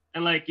does it,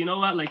 and like, you know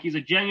what? Like, he's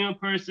a genuine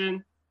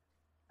person,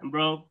 and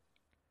bro,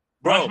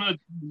 Marshmallow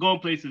going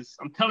places.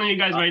 I'm telling you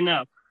guys right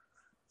now.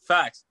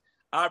 Facts.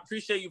 I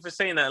appreciate you for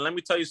saying that. And let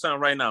me tell you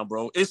something right now,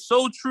 bro. It's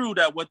so true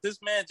that what this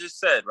man just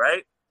said,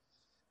 right?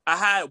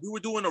 We were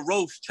doing a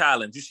roast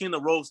challenge. You seen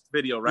the roast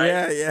video, right?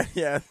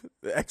 Yeah.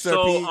 The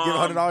XRP,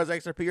 give $100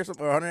 XRP or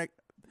something, or 100.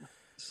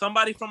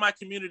 Somebody from my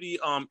community,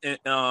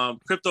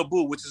 Crypto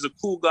Boo, which is a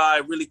cool guy,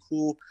 really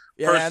cool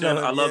person.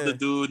 I love the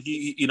dude.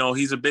 He,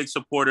 he's a big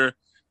supporter.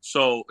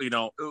 So,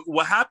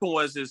 what happened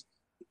was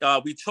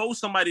we chose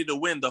somebody to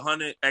win the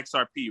 100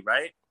 XRP,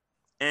 right?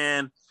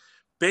 And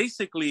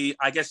basically,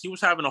 I guess he was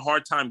having a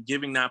hard time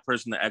giving that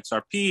person the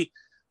XRP.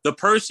 The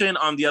person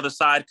on the other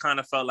side kind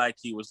of felt like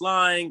he was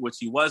lying, which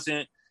he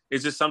wasn't.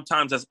 It's just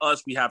sometimes as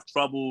us, we have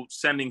trouble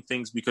sending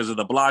things because of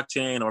the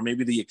blockchain or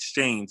maybe the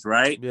exchange,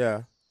 right?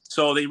 Yeah.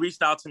 So they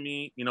reached out to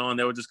me, and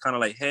they were just kind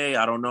of like, hey,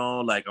 I don't know.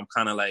 Like, I'm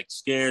kind of like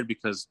scared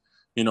because,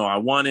 I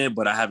want it,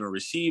 but I haven't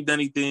received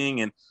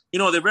anything. And,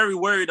 they're very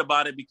worried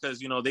about it because,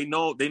 they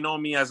know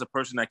me as a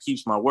person that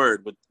keeps my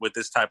word with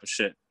this type of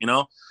shit,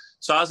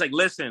 So I was like,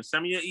 listen,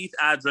 send me your ETH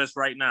address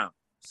right now.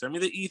 Send me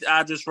the ETH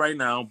address right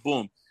now.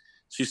 Boom.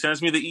 She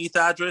sends me the ETH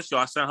address.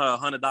 I sent her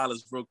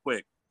 $100 real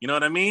quick. You know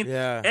what I mean?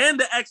 Yeah. And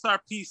the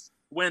XRP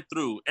went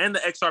through.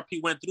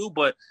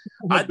 But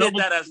I did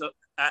that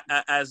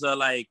as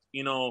a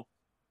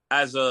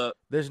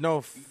There's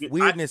no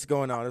weirdness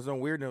going on. There's no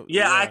weirdness.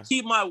 Yeah, I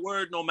keep my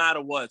word no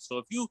matter what. So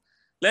if you,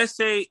 let's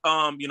say,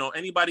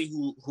 anybody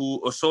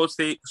who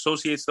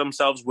associates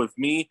themselves with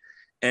me,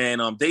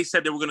 and they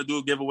said they were going to do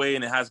a giveaway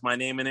and it has my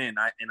name in it, and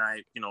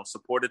I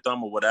supported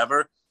them or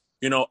whatever,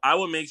 I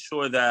will make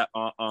sure that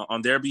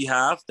on their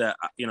behalf that,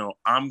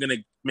 I'm going to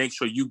make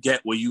sure you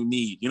get what you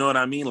need. You know what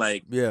I mean?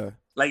 Like, yeah.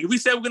 Like if we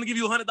said we're going to give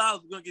you $100,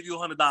 we're going to give you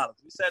 $100.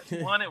 If we said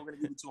 200, we're going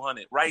to give you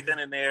 200 right then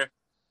and there.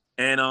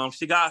 And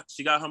she got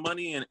her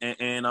money,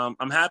 and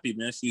I'm happy,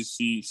 man.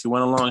 She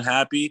went along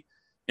happy,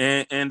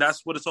 and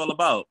that's what it's all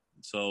about.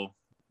 So,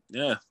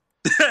 yeah.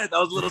 That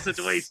was a little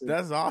situation.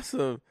 That's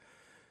awesome.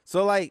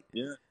 So like,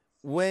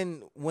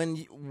 when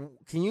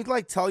can you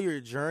like tell your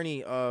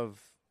journey of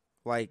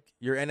like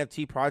your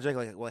NFT project,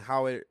 like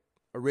how it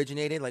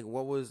originated, like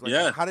what was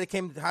like, how did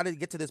it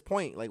get to this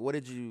point? Like, what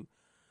did you,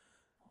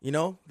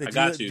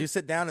 did you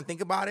sit down and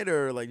think about it,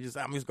 or like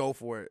I'm just go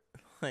for it?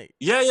 Like,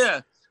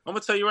 yeah. I'm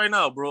gonna tell you right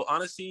now, bro.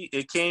 Honestly,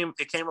 it came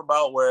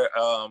about where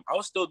I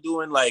was still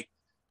doing like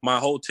my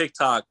whole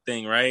TikTok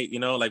thing, right?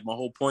 Like my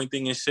whole point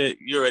thing and shit.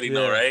 You already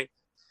know, right?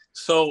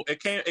 So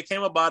it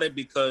came about it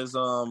because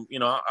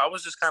I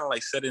was just kind of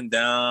like sitting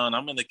down.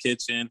 I'm in the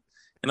kitchen,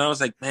 and I was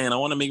like, man, I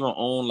want to make my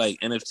own like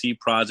NFT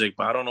project,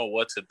 but I don't know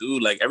what to do.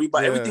 Like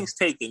everything's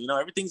taken.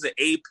 Everything's an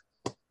ape.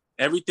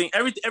 Every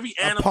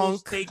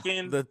animal's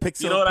taken. The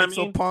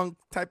pixel punk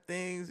type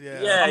things.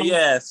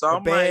 Yeah. So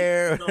I'm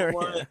like, you know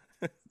what?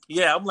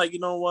 Yeah, I'm like, you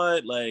know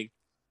what? Like,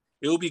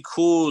 it would be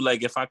cool,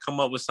 like, if I come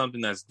up with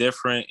something that's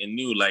different and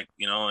new, like,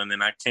 you know, and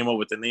then I came up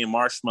with the name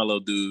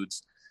Marshmallow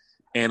Dudes.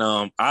 And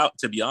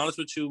to be honest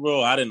with you,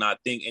 bro, I did not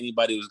think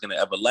anybody was gonna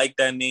ever like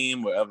that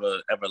name or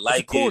ever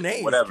like it's a cool it,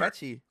 name. whatever. It's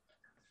catchy.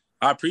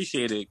 I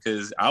appreciate it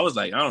because I was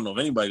like, I don't know if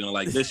anybody's gonna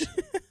like this shit.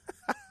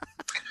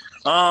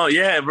 Oh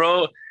yeah,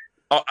 bro.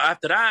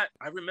 After that,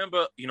 I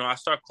remember, you know, I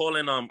called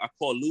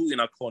Louie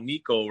and I called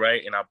Nico,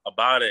 right? And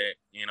about it,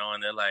 you know,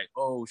 and they're like,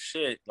 oh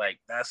shit, like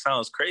that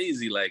sounds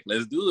crazy. Like,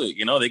 let's do it.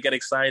 You know, they get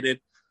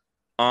excited.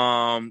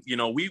 You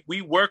know,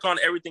 we work on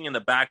everything in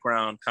the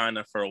background kind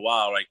of for a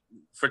while, like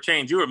for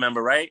Change, you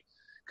remember, right?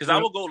 Because I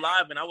would go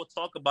live and I would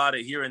talk about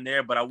it here and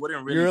there, but I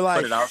wouldn't really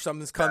put it out.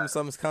 Something's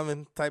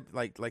coming type,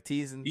 like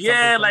teasing.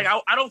 Yeah, like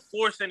I don't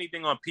force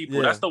anything on people.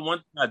 Yeah. That's the one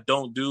thing I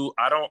don't do.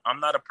 I'm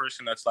not a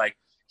person that's like,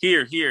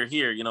 here,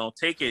 you know,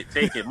 take it.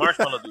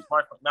 Marshmallow Dudes,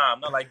 Marshmallow. Nah, I'm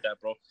not like that,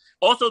 bro.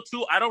 Also,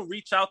 too, I don't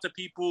reach out to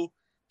people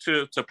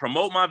to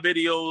promote my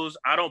videos.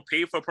 I don't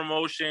pay for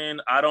promotion.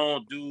 I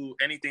don't do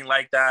anything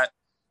like that.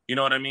 You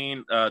know what I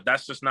mean?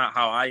 That's just not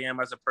how I am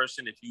as a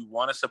person. If you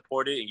want to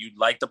support it and you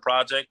like the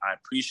project, I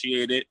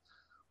appreciate it.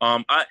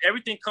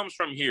 Everything comes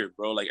from here,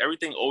 bro. Like,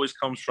 everything always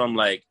comes from,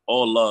 like,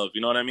 all love.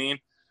 You know what I mean?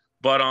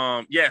 But,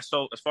 yeah,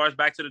 so as far as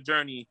Back to the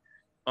Journey,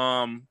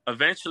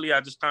 eventually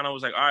I just kind of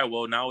was like, all right,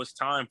 well, now it's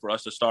time for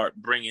us to start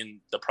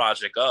bringing the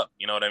project up.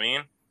 You know what I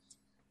mean?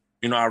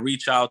 You know, I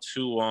reach out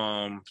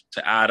to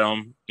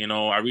Adam, you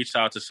know, I reached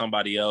out to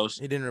somebody else.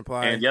 He didn't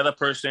reply. And the other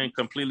person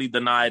completely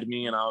denied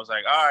me. And I was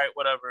like, all right,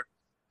 whatever.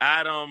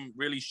 Adam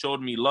really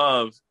showed me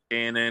love.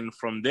 And then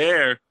from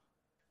there,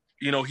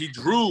 you know, he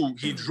drew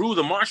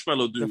the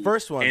Marshmallow Dude. The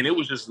first one. And it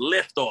was just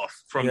lift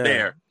off from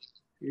there.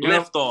 Yep.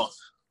 Lift off.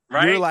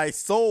 Right? You're like,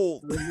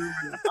 sold.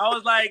 I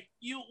was like,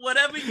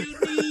 whatever you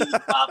need,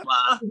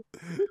 Papa.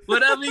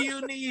 Whatever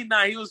you need.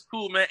 Nah, he was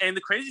cool, man. And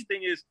the crazy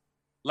thing is,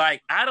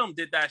 like, Adam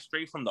did that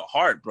straight from the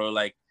heart, bro.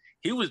 Like,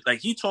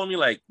 he told me,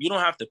 like, you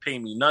don't have to pay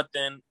me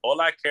nothing. All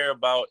I care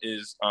about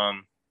is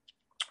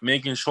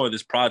making sure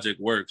this project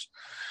works.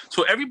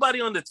 So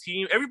everybody on the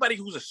team, everybody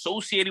who's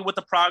associated with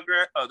the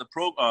project,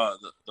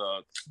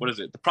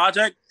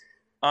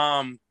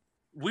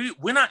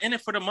 we're not in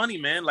it for the money,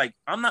 man. Like,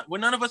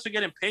 none of us are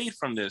getting paid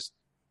from this.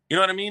 You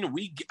know what I mean?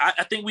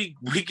 I think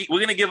we're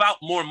gonna give out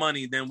more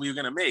money than we're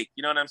gonna make.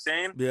 You know what I'm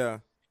saying? Yeah.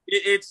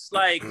 It's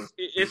like,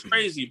 it's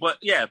crazy. But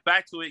yeah,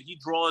 back to it. He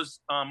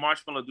draws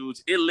Marshmallow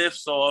Dudes. It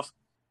lifts off.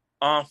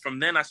 From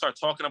then I start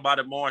talking about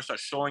it more. I start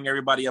showing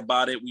everybody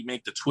about it. We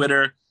make the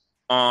Twitter,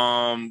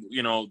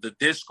 you know, the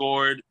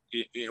Discord.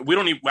 We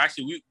don't even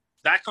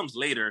that comes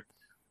later.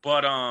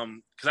 But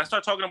because I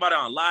start talking about it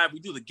on live, we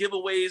do the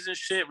giveaways and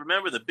shit.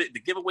 Remember the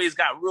giveaways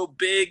got real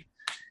big,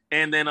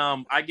 and then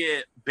I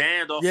get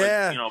banned off.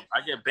 Yeah.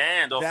 I get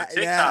banned off of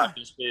TikTok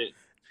and shit.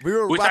 We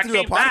were about to do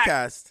a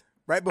podcast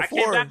right before.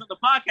 I came back on the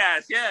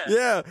podcast. Yeah.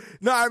 Yeah.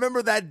 No, I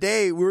remember that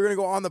day we were gonna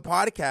go on the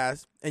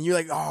podcast, and you're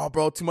like, "Oh,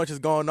 bro, too much is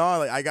going on.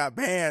 Like, I got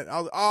banned."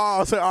 I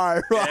was like, "All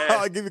right, bro,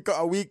 I'll give you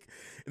a week."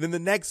 And then the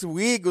next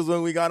week was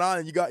when we got on,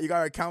 and you got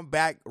our account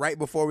back right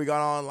before we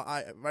got on,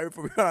 right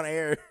before we got on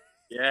air.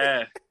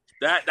 Yeah,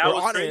 that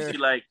was crazy. Air.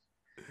 Like,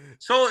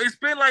 so it's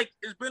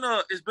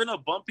been a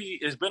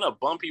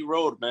bumpy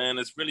road, man.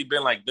 It's really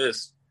been like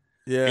this.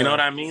 Yeah, you know what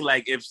I mean?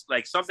 Like, if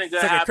like something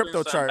good happens,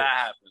 something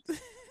bad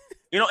happens.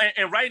 You know,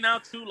 and right now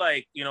too,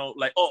 like, you know,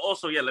 like,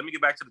 also, yeah, let me get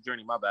back to the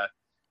journey. My bad.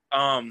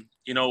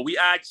 You know,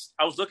 I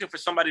was looking for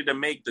somebody to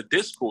make the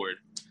Discord.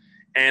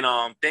 And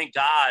thank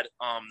God,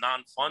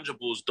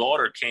 Non-Fungible's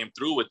daughter came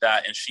through with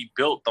that, and she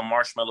built the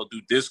Marshmallow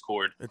Dude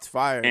Discord. It's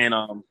fire. And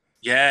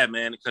yeah,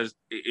 man, because,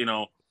 you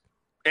know,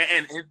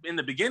 and in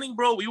the beginning,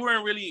 bro, we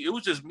weren't really. It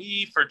was just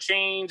me, For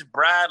Change,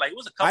 Brad. Like, it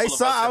was a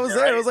couple. I was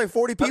there. Right? It was like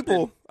 40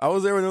 people. I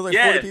was there when there was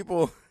like 40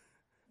 people.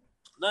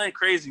 Nothing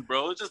crazy,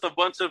 bro. It was just a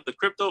bunch of the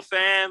crypto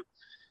fam.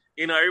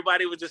 You know,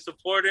 everybody was just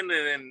supporting, and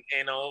then,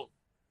 you know,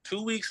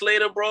 2 weeks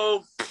later,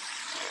 bro,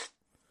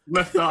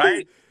 left off.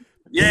 Right?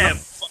 Yeah,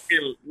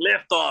 fucking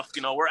left off.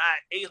 You know, we're at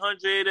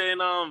 800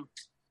 and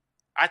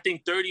I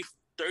think 30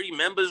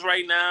 members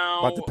right now.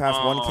 About to pass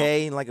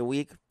 1K in like a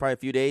week, probably a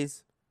few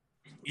days.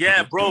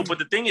 Yeah, bro. But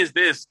the thing is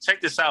this.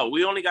 Check this out.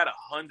 We only got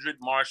 100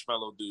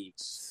 Marshmallow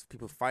Dudes.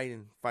 People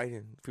fighting.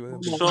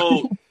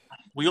 So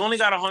we only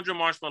got 100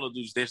 Marshmallow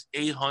Dudes. There's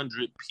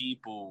 800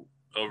 people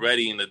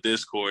already in the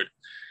Discord.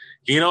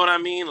 You know what I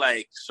mean?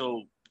 Like,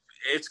 so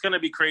it's gonna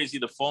be crazy.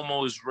 The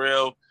FOMO is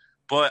real.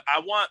 But I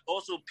want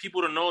also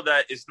people to know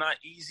that it's not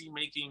easy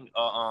making,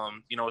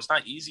 you know, it's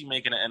not easy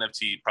making an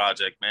NFT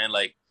project, man.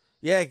 Like,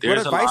 yeah, what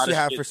advice do you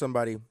have for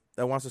somebody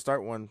that wants to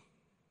start one?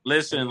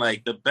 Listen,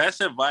 like, the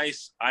best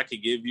advice I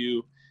could give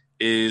you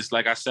is,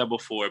 like I said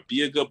before,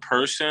 be a good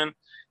person,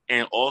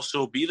 and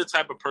also be the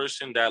type of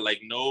person that, like,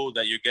 know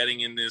that you're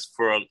getting in this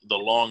for the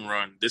long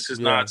run. This is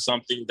not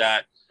something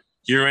that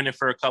you're in it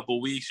for a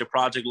couple weeks, your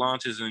project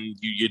launches, and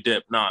you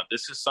dip. Nah,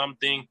 this is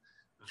something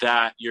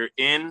that you're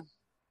in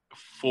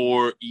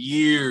for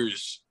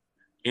years.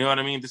 You know what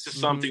I mean? This is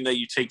something that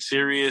you take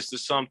serious.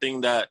 This is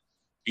something that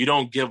you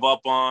don't give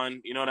up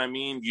on. You know what I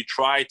mean? You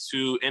try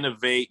to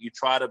innovate. You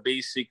try to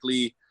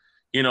basically,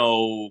 you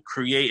know,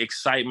 create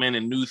excitement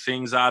and new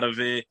things out of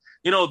it.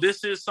 You know,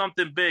 this is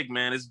something big,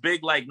 man. It's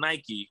big like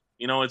Nike.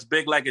 You know, it's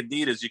big like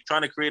Adidas. You're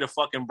trying to create a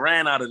fucking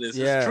brand out of this.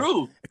 Yeah. It's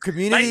true.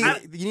 Community.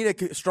 You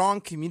need a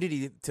strong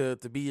community to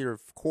be your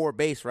core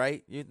base,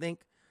 right? You think?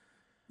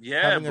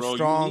 Yeah, having bro. A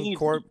strong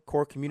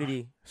core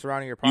community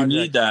surrounding your project. You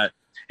need that.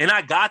 And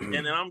I got,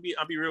 and I'll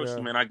be real with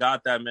you, man. I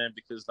got that, man,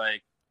 because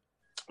like,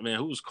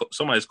 man,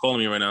 somebody's calling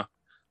me right now.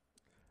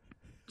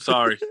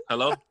 Sorry.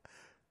 Hello?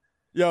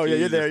 Yo,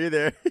 Jesus. Yeah, you're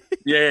there.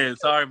 Yeah,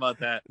 sorry about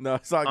that. No,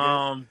 it's all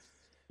good.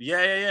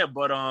 Yeah.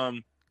 But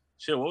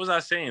shit, what was I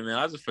saying, man?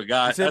 I just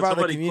forgot. You said about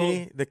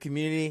the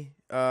community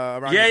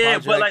around your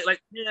project. But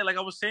like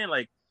I was saying,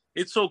 like,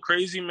 it's so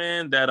crazy,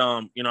 man, that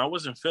you know, I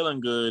wasn't feeling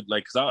good,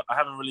 like, cause I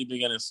haven't really been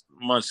getting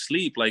much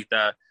sleep like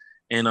that.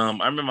 And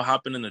I remember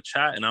hopping in the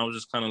chat and I was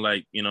just kind of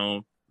like, you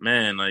know,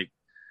 man, like,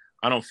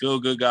 I don't feel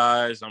good,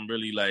 guys. I'm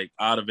really like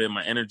out of it.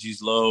 My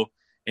energy's low.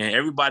 And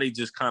everybody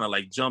just kind of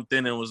like jumped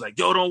in and was like,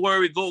 yo, don't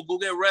worry. Go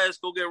get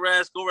rest. Go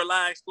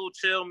relax. Go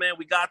chill, man.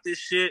 We got this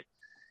shit.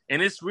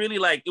 And it's really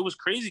like, it was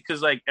crazy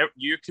because like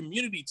your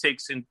community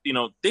takes in, you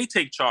know, they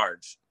take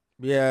charge.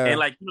 Yeah. And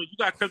like, you know, you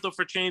got Crypto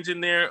for Change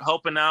in there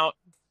helping out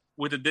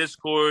with the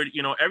Discord.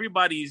 You know,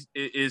 everybody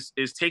is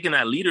taking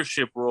that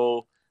leadership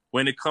role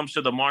when it comes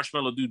to the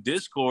Marshmello Dude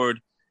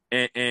Discord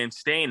and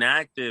staying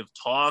active,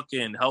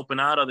 talking, helping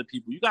out other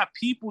people. You got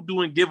people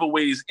doing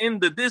giveaways in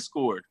the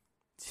Discord.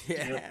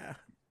 Yeah.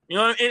 You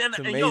know, and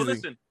yo,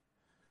 listen,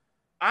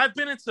 I've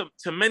been into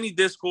many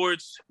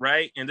Discords,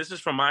 right? And this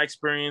is from my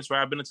experience, where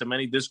I've been into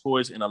many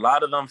Discords, and a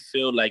lot of them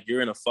feel like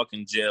you're in a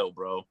fucking jail,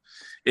 bro.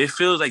 It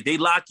feels like they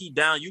lock you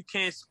down. You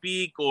can't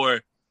speak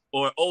or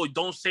oh,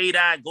 don't say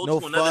that. Go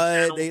to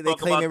another channel. They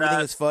claim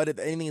everything is FUD. If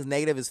anything is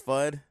negative, is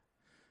FUD.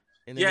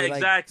 Yeah,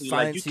 exactly.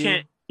 Like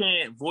you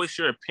can't voice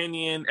your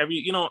opinion.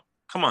 You know,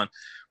 come on.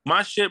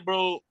 My shit,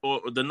 bro,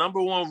 or the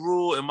number one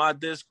rule in my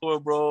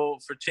Discord, bro,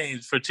 for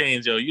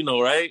change, yo, you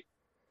know, right?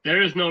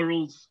 There is no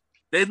rules.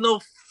 There's no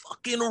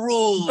fucking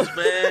rules,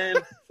 man.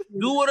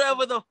 Do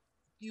whatever the fuck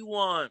you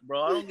want,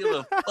 bro. I don't give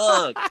a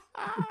fuck.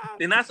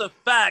 And that's a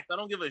fact. I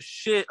don't give a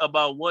shit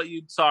about what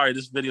you... Sorry,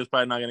 this video is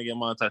probably not going to get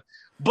monetized.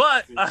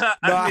 But,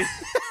 I mean,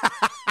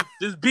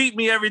 just beat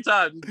me every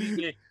time. Just beat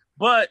me.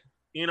 But,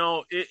 you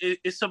know,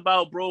 it's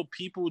about, bro,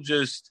 people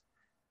just...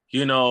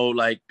 You know,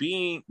 like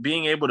being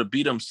able to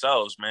be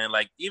themselves, man.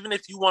 Like, even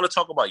if you want to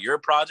talk about your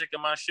project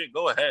and my shit,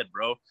 go ahead,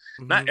 bro.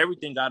 Mm-hmm. Not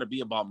everything got to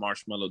be about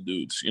Marshmello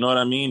Dudes. You know what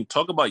I mean?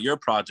 Talk about your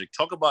project.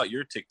 Talk about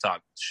your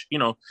TikTok. You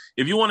know,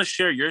 if you want to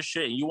share your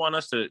shit and you want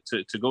us to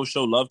go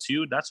show love to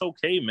you, that's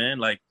okay, man.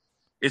 Like,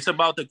 it's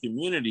about the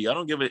community. I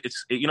don't give it.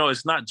 You know,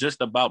 it's not just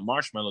about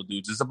Marshmello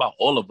Dudes. It's about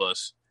all of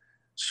us.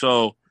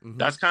 So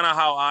that's kind of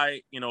how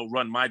I, you know,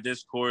 run my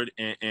Discord.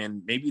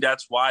 And maybe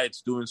that's why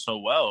it's doing so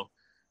well.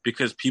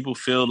 Because people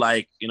feel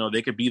like, you know,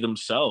 they could be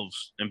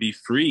themselves and be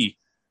free,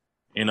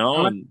 you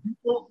know. And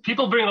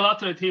people bring a lot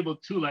to the table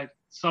too. Like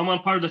someone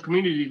part of the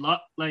community,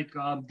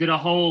 did a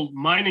whole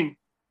mining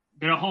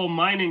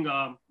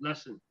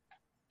lesson.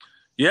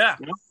 Yeah,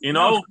 you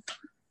know,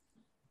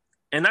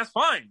 and that's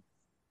fine.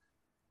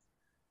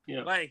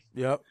 Yeah, like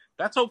yep,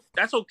 that's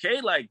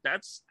okay. Like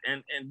that's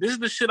and this is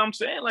the shit I'm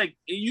saying. Like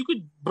you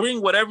could bring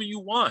whatever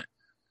you want.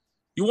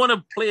 You want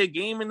to play a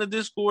game in the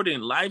Discord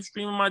and live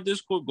stream in my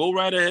Discord? Go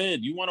right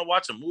ahead. You want to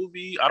watch a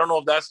movie? I don't know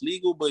if that's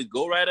legal, but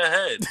go right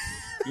ahead.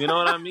 You know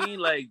what I mean?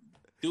 Like,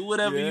 do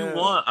whatever you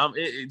want.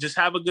 Just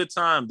have a good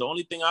time. The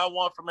only thing I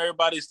want from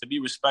everybody is to be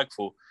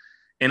respectful.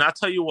 And I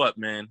tell you what,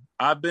 man,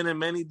 I've been in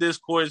many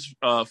Discords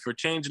for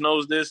Change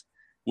knows this,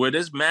 where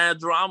there's mad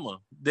drama.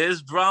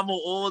 There's drama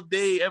all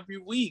day, every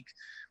week.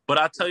 But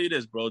I tell you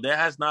this, bro, there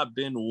has not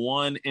been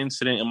one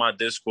incident in my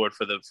Discord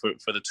for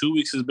the 2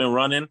 weeks it's been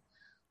running.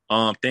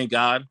 Thank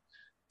God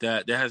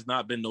that there has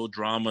not been no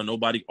drama,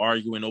 nobody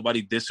arguing,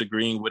 nobody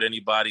disagreeing with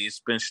anybody. It's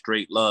been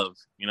straight love.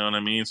 You know what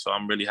I mean? So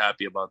I'm really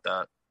happy about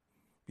that.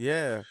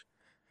 Yeah.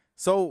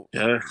 So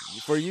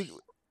for you,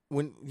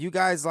 when you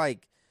guys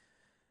like,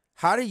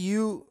 how do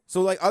you,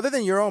 so like other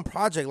than your own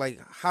project,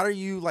 like how are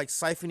you like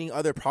siphoning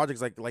other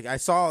projects? Like I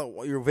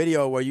saw your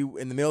video where you,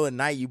 in the middle of the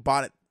night, you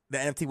bought the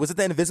NFT. Was it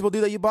the Invisible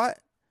Dude that you bought?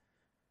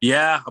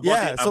 Yeah, I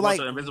bought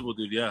the Invisible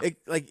Dude, yeah.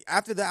 Like,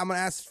 after that, I'm going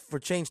to ask for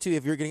Change, too,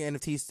 if you're getting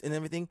NFTs and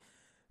everything.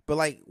 But,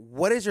 like,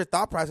 what is your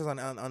thought process on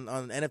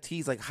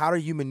NFTs? Like, how do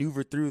you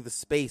maneuver through the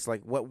space?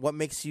 Like, what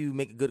makes you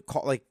make a good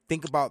call? Like,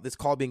 think about this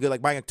call being good,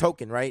 like buying a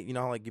token, right? You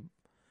know, like...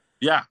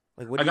 Yeah,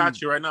 like, I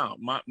got you right now.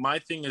 My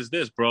thing is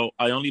this, bro.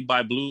 I only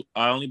buy blue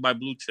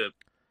chip.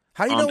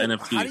 How do you know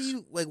NFTs. How do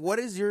you, like, what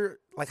is your...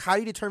 Like, how do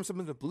you determine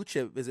something's a blue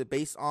chip? Is it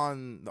based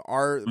on the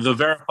art? The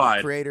verified.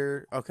 The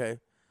creator? Okay.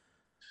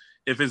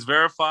 If it's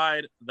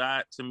verified,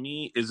 that to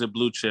me is a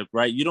blue chip,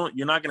 right?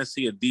 You're not going to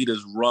see Adidas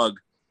rug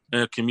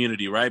in a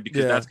community, right?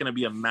 Because that's going to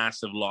be a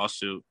massive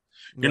lawsuit.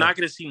 You're not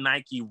going to see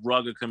Nike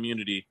rug a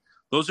community.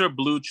 Those are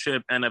blue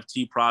chip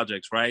NFT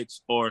projects, right?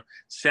 Or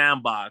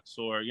Sandbox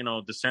or, you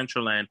know,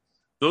 Decentraland.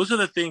 Those are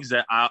the things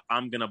that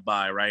I'm going to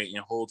buy, right?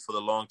 And hold for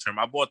the long term.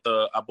 I bought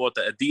the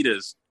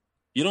Adidas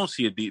You don't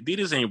see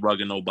Adidas ain't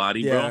rugging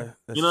nobody, Yeah, bro.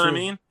 that's You know what I true.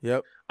 mean?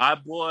 Yep. I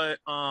bought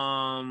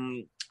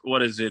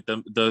what is it?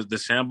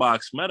 The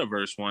Sandbox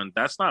Metaverse one.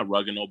 That's not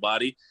rugging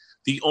nobody.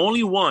 The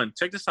only one,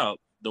 check this out.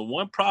 The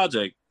one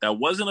project that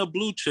wasn't a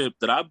blue chip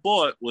that I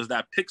bought was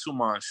that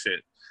Pixelmon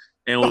shit.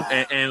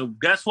 And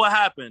guess what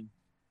happened?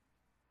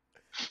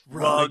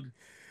 Rug.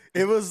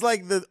 It was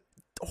like the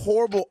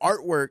horrible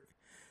artwork.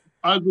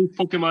 Ugly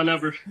Pokemon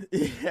ever.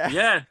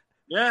 Yeah.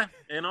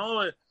 And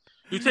all it.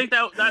 You take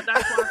that's what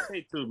I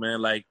say too,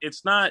 man. Like,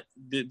 it's not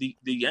the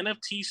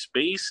NFT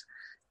space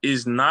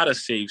is not a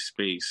safe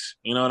space.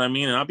 You know what I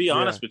mean? And I'll be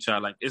honest with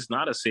y'all, like, it's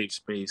not a safe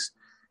space.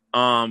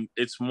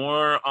 It's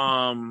more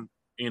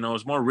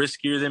it's more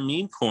riskier than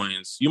meme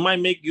coins. You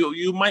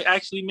might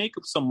actually make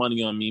up some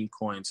money on meme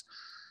coins.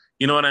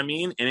 You know what I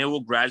mean? And it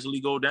will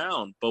gradually go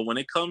down. But when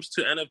it comes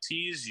to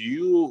NFTs,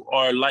 you're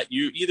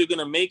either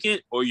gonna make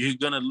it or you're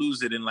gonna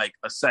lose it in like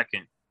a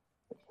second.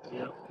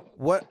 Yeah.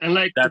 What? And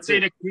like, let's say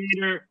the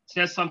creator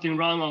says something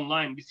wrong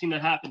online. We've seen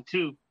that happen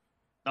too.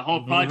 The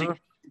whole project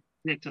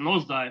takes a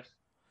nosedive,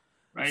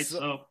 right?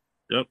 So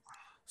yep.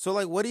 So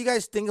like, what do you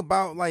guys think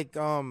about like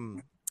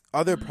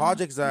other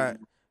projects that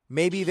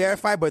may be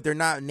verified but they're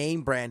not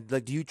name brand?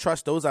 Like, do you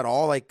trust those at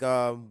all? Like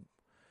I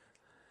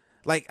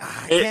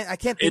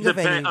can't think of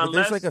any. But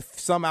there's like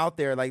some out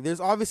there. Like, there's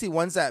obviously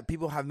ones that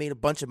people have made a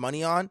bunch of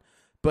money on,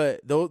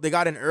 but they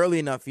got in early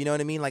enough. You know what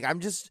I mean? Like, I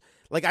just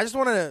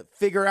want to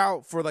figure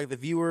out for like the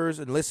viewers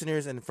and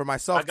listeners and for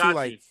myself too,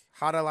 like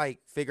how to like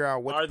figure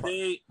out what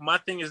my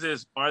thing is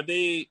this: are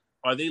they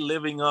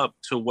living up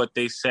to what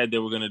they said they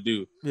were going to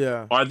do?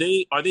 Yeah. Are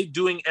they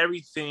doing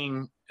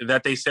everything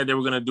that they said they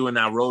were going to do in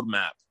that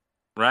roadmap?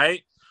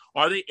 Right?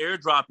 Are they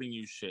airdropping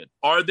you shit?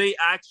 Are they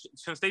actually,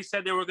 since they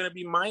said they were going to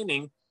be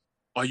mining,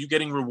 are you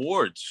getting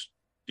rewards?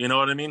 You know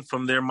what I mean?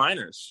 From their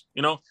miners,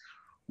 you know?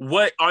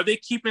 What are they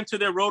keeping to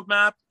their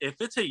roadmap? If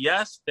it's a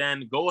yes,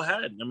 then go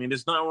ahead. I mean,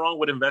 there's nothing wrong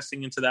with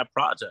investing into that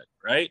project,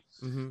 right?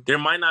 Mm-hmm. There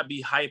might not be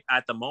hype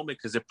at the moment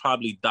because it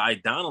probably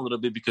died down a little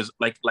bit because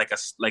like a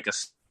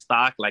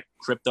stock like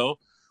crypto,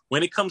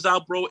 when it comes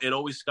out, bro, it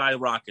always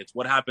skyrockets.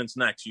 What happens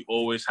next? You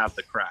always have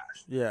to crash.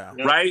 Yeah.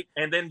 Right?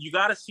 And then you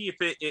got to see if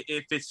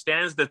it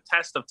stands the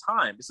test of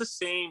time. It's the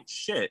same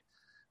shit.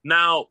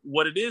 Now,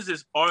 what it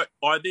is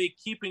are they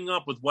keeping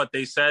up with what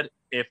they said?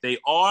 If they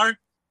are,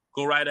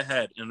 go right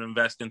ahead and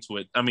invest into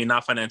it. I mean,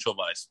 not financial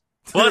advice,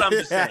 but I'm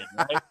just saying,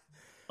 right?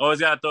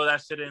 Always got to throw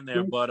that shit in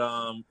there. But,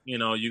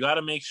 you got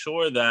to make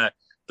sure that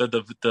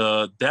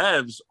the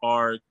devs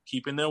are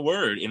keeping their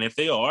word. And if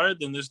they are,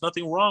 then there's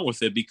nothing wrong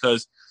with it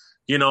because,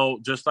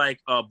 just like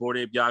Bored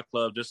Ape Yacht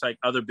Club, just like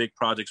other big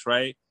projects,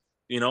 right?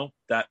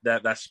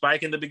 That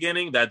spike in the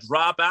beginning, that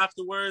drop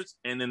afterwards,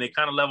 and then they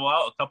kind of level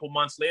out a couple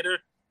months later.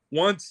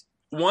 Once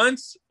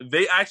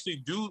they actually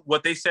do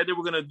what they said they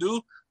were going to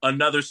do,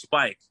 another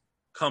spike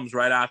comes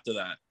right after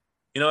that.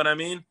 You know what I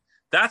mean?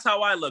 That's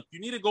how I look. You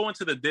need to go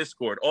into the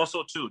Discord.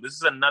 Also, too, this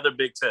is another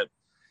big tip.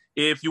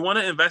 If you want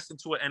to invest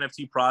into an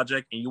NFT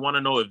project and you want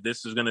to know if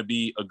this is going to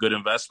be a good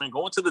investment,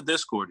 go into the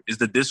Discord. Is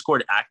the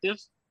Discord active?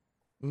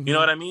 Mm-hmm. You know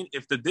what I mean?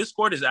 If the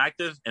Discord is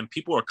active and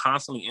people are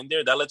constantly in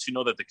there, that lets you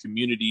know that the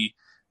community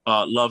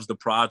loves the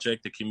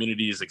project. The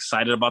community is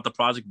excited about the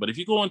project. But if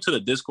you go into the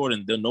Discord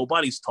and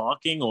nobody's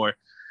talking or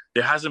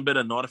there hasn't been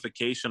a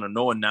notification or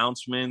no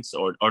announcements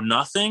or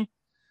nothing,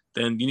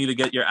 then you need to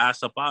get your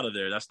ass up out of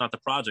there. That's not the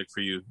project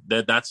for you.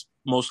 That's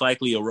most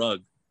likely a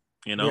rug.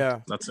 Yeah.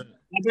 That's it.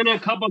 I've been in a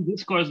couple of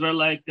Discords where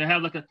like they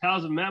have like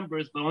 1,000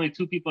 members, but only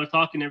 2 people are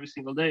talking every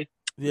single day.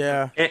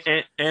 Yeah.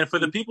 And for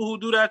the people who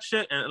do that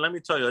shit, and let me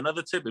tell you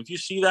another tip: if you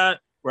see that,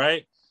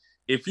 right,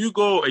 if you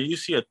go and you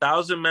see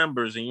 1,000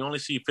 members and you only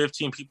see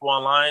 15 people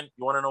online,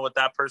 you want to know what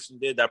that person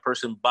did? That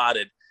person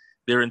botted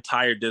their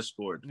entire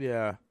Discord.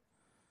 Yeah.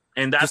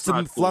 And that's just to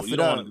not fluff cool. it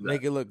up,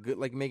 make it look good,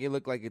 like make it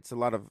look like it's a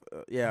lot of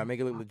make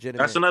it look legitimate.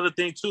 That's another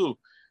thing too.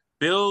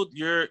 Build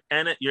your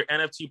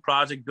NFT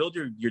project, build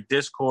your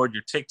Discord,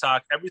 your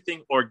TikTok,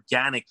 everything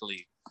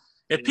organically.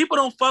 If people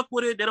don't fuck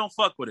with it, they don't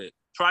fuck with it.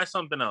 Try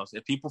something else.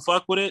 If people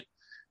fuck with it,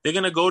 they're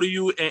gonna go to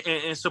you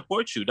and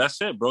support you. That's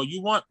it, bro.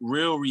 You want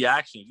real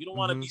reactions. You don't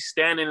want to be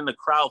standing in a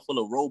crowd full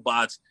of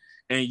robots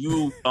and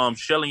you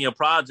shelling your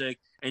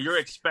project and you're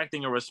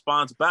expecting a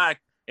response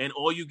back. And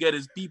all you get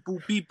is beep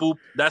boop beep boop.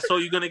 That's all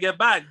you're gonna get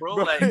back, bro.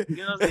 Like, you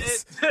know what I'm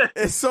saying?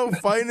 It's so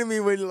funny to me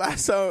when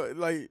last time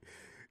like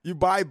you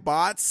buy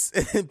bots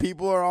and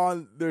people are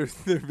on their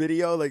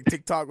video, like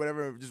TikTok,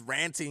 whatever, just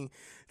ranting.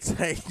 It's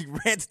like you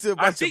ranted to a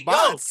bunch of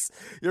bots.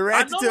 You're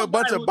ranting to a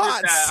bunch of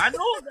bots. I know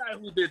a guy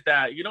who did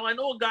that. I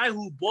know a guy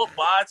who bought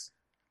bots,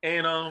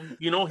 and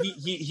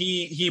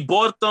he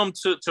bought them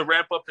to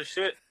ramp up the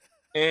shit.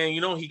 And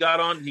he got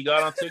on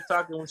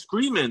TikTok and was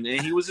screaming,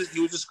 and he was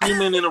just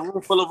screaming in a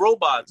room full of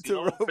robots,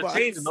 for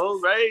changing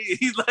those, right?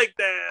 He's like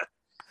that.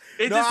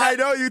 I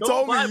know you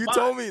told me. You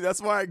told me.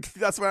 That's why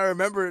I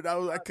remember it.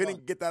 I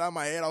couldn't get that out of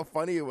my head. How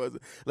funny it was.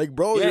 Like,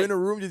 bro, you're in a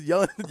room just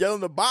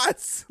yelling the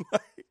bots.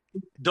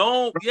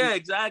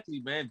 Exactly,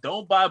 man.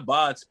 Don't buy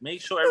bots.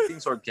 Make sure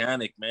everything's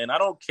organic, man. I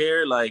don't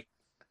care. Like,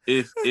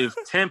 if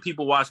 10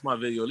 people watch my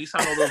video, at least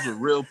I know those are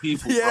real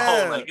people,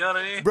 Yeah. bro. Like, you know what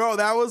I mean? Bro,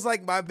 that was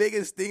like my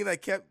biggest thing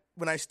that kept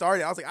when I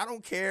started. I was like, I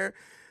don't care.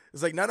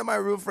 It's like none of my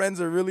real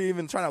friends are really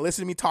even trying to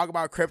listen to me talk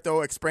about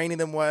crypto, explaining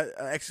them what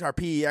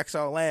XRP,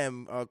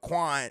 XLM,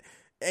 Quant,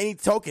 any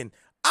token.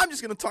 I'm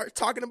just gonna start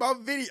talking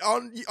about video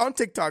on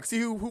TikTok. See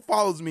who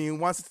follows me and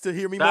wants to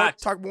hear me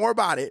talk more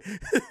about it.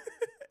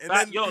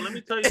 Yo, let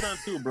me tell you something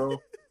too,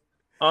 bro.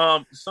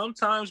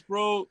 Sometimes,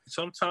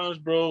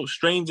 bro,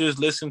 strangers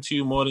listen to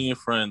you more than your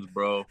friends,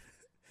 bro.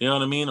 You know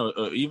what I mean?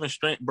 Or even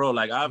bro.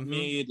 Like I've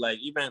made like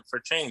even for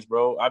change,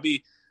 bro.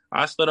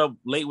 I stood up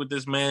late with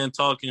this man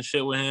talking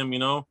shit with him, you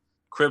know,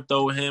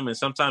 crypto with him, and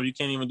sometimes you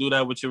can't even do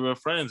that with your real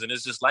friends, and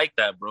it's just like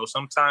that, bro.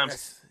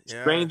 Sometimes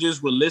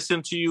strangers will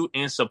listen to you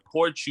and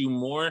support you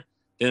more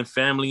than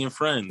family and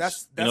friends.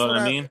 That's you know what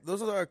I mean?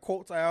 Those are the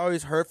quotes I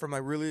always heard from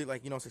like really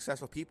like, you know,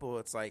 successful people.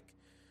 It's like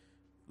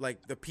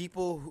the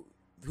people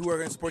who are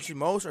going to support you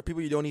most are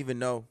people you don't even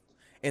know,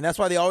 and that's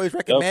why they always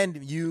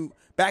recommend you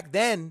back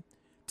then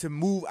to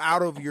move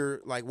out of your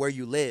like where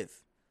you live,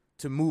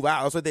 to move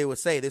out. That's what they would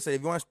say. They said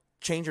if you want to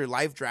change your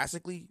life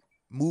drastically,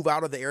 move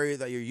out of the area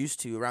that you're used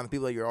to, around the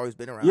people that you're always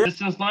been around.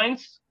 Distance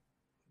lines.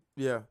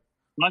 Yeah.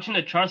 Watching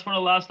the charts for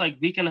the last like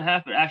week and a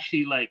half, it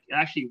actually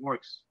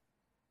works.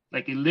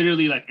 Like it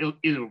literally like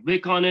it'll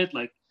wick on it,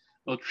 like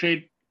it'll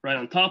trade right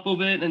on top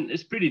of it, and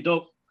it's pretty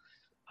dope.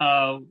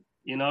 How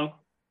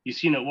you've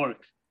seen it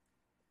work.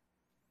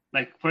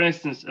 Like for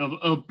instance,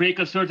 it'll break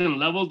a certain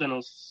level, then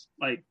it'll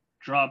like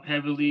drop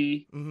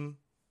heavily,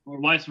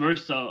 or vice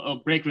versa.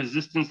 It'll break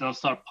resistance and it'll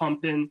start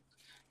pumping.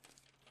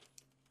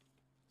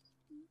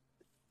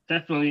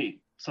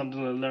 Definitely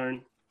something to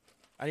learn.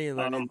 I need to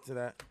learn into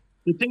that.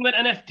 The thing with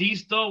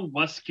NFTs, though,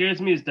 what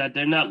scares me is that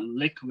they're not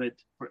liquid.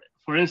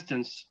 For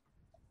instance,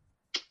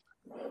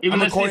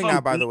 I'm recording now,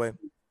 by the way.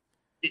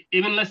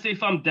 Even let's say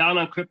if I'm down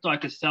on crypto, I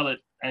could sell it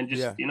and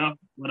just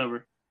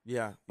whatever.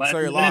 Yeah, but so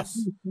you're lost.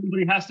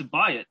 Somebody has to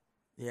buy it.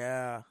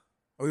 Yeah,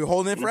 or you're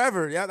holding it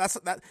forever. Yeah, that's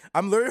that.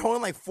 I'm literally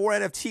holding like 4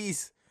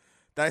 NFTs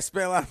that I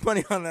spent a lot of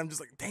money on. And I'm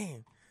just like,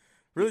 damn,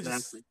 really,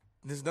 just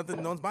there's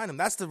nothing. No one's buying them.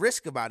 That's the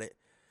risk about it.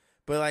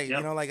 But like you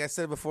know, like I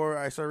said before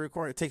I started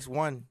recording, it takes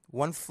one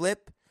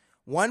flip,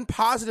 one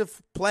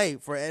positive play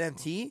for an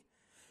NFT.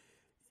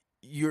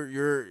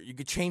 You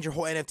could change your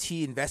whole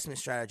NFT investment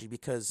strategy,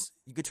 because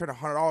you could turn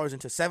 $100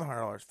 into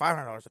 $700,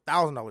 $500,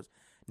 $1,000.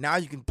 Now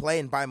you can play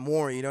and buy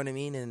more. You know what I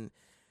mean?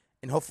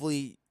 And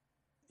hopefully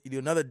you do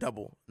another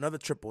double, another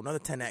triple, another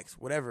 10x,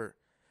 whatever,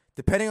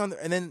 depending on.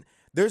 And then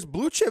there's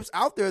blue chips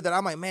out there that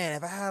I'm like, man,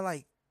 if I had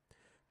like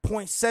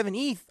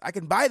 0.7 ETH, I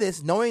can buy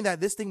this knowing that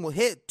this thing will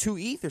hit 2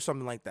 ETH or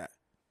something like that.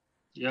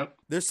 Yep.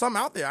 There's some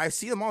out there. I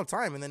see them all the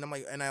time. And then I'm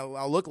like, and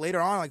I'll look later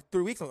on, like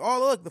 3 weeks, I'm like, oh,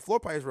 look, the floor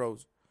price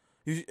rose.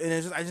 And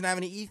it's just, I didn't have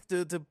any ETH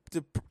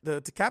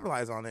to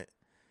capitalize on it,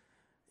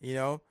 you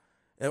know?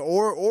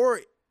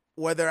 Or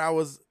whether I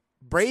was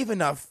brave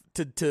enough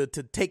to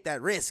take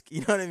that risk.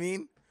 You know what I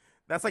mean?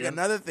 That's like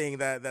another thing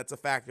that's a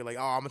factor. Like,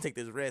 oh, I'm going to take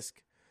this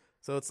risk.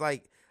 So it's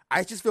like,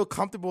 I just feel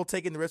comfortable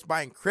taking the risk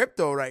buying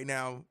crypto right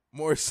now,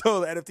 more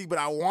so the NFT, but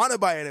I want to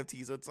buy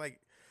NFT. So it's like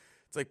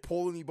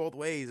pulling me both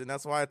ways. And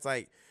that's why it's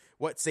like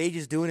what Sage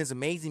is doing is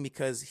amazing,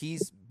 because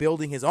he's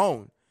building his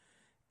own.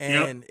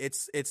 And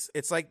it's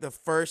like the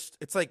first,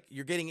 it's like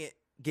you're getting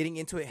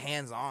into it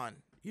hands on.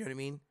 You know what I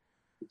mean?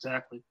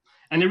 Exactly.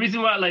 And the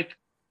reason why like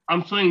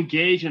I'm so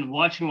engaged and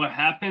watching what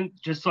happened,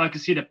 just so I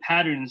can see the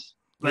patterns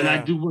when I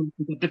do work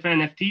with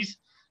different NFTs,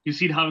 you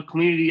see how the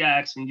community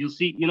acts, and you'll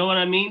see, you know what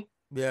I mean?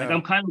 Yeah. Like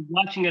I'm kind of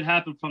watching it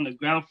happen from the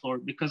ground floor,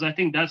 because I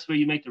think that's where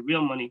you make the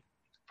real money,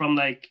 from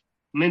like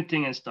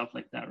minting and stuff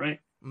like that, right?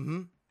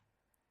 Mm-hmm.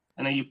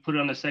 And then you put it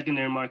on the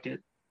secondary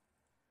market.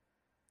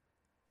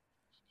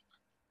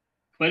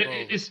 But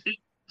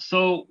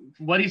so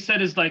what he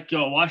said is like,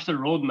 yo, watch the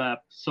roadmap.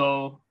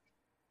 So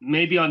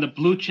maybe on the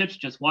blue chips,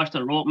 just watch the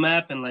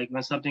roadmap, and like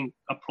when something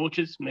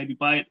approaches, maybe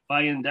buy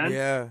in then.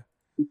 Yeah.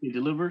 They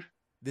deliver.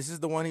 This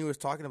is the one he was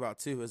talking about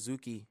too,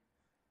 Azuki.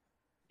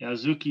 Yeah,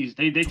 Azuki's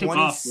they took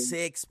off.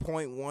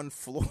 26.1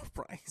 floor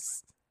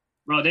price.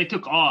 Bro, they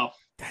took off.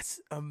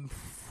 That's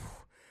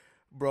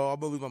bro, I'm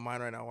gonna lose my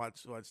mind right now.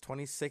 Watch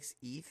 26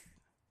 ETH,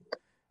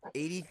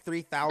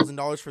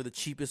 $83,000 for the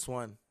cheapest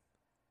one.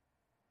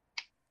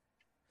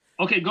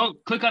 Okay, go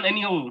click on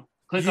any of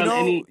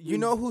them. You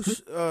know who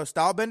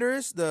Stylebender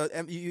is? The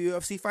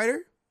UFC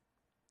fighter?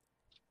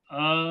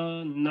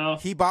 No.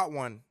 He bought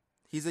one.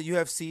 He's a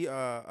UFC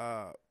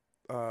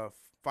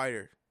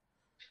fighter.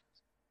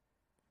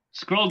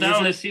 Scroll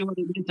down. Let's see what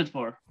they minted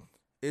for.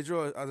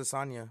 Israel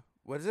Adesanya.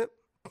 What is it?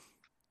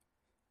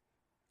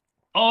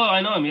 Oh,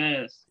 I know him.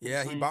 Yes.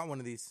 Yeah, he bought one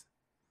of these.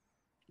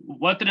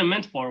 What did it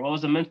mint for? What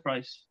was the mint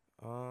price?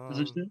 Does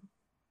it say?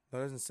 That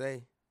doesn't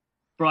say.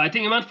 Bro, I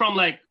think it went from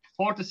like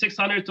 $400,000 to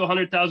 $600,000 to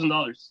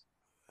 $100,000.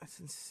 That's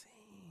insane.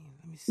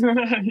 Let me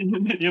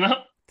see. You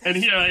know? That's and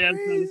here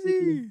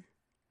crazy.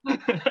 I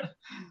am.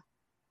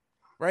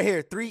 Right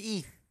here, 3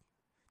 ETH,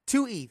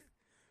 2 ETH.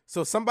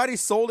 So somebody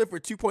sold it for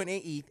 2.8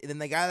 ETH, and then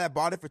the guy that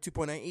bought it for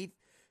 2.8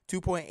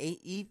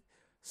 ETH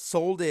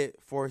sold it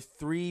for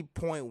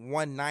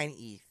 3.19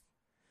 ETH.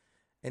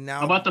 And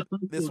How now about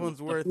this one's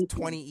the worth first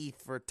 20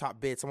 ETH for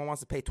top bid. Someone wants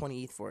to pay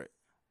 20 ETH for it.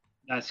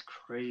 That's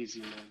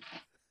crazy, man.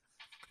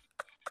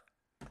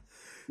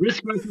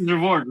 Risk versus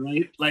reward,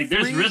 right? Like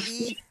there's 3 risk.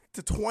 ETH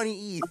to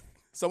 20 ETH.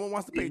 Someone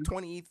wants to pay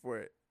 20 ETH for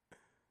it.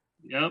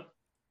 Yep.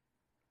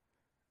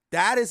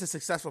 That is a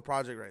successful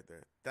project right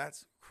there.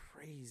 That's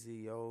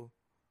crazy, yo.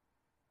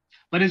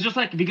 But it's just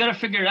like we gotta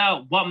figure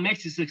out what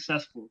makes it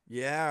successful.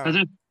 Yeah. Because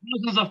there's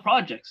thousands of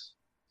projects.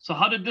 So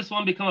how did this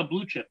one become a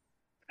blue chip,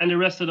 and the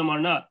rest of them are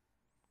not?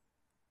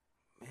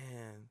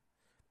 Man,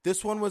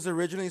 this one was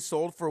originally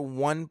sold for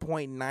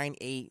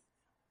 1.98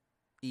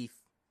 ETH.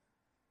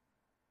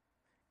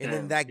 And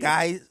then that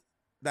guy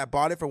that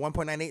bought it for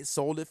 1.98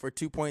 sold it for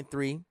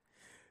 2.3.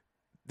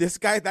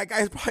 That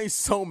guy's probably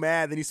so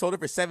mad that he sold it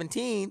for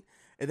 17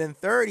 and then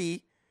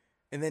 30.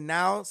 And then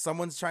now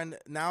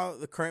now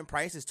the current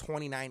price is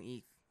 29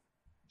 ETH.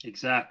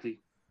 Exactly.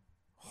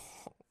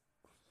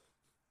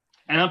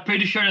 And I'm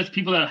pretty sure there's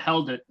people that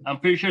held it. I'm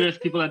pretty sure there's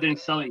people that didn't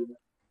sell it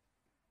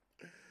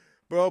yet.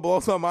 Bro,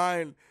 blows my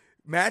mind.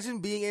 Imagine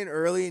being in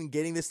early and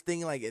getting this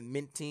thing like at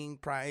minting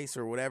price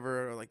or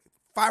whatever, or like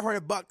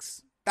 $500,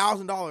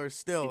 $1,000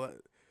 still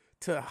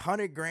to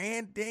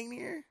 $100,000 dang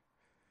near.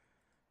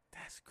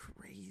 That's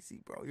crazy,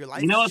 bro. Your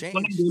life has changed.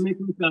 Funny?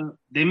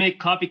 They make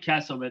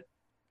copycats of it.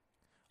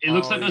 It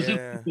looks like a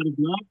Zoom,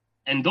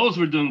 and those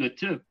were doing it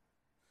too.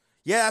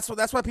 Yeah,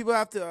 that's why people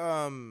have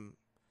to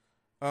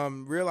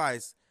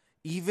realize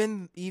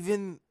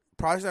even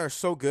projects that are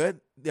so good,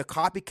 the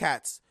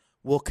copycats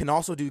can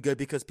also do good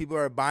because people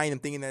are buying them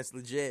thinking that's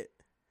legit,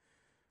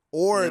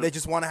 or they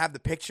just want to have the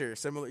picture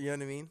similar. You know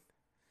what I mean?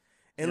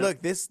 And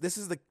look, this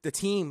is the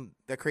team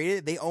that created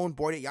it. They own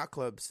Bored Ape Yacht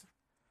Clubs,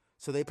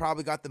 so they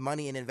probably got the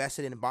money and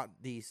invested in and bought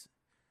these.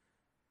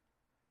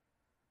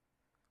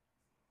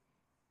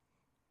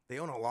 They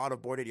own a lot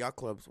of Bored Ape Yacht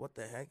Clubs. What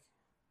the heck?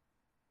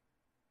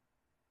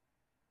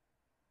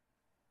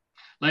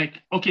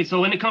 Like, okay, so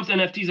when it comes to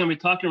NFTs, and we're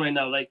talking right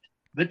now, like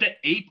with the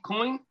Ape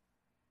coin,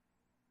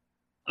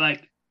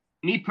 like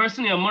me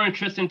personally, I'm more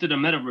interested into the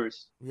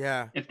metaverse.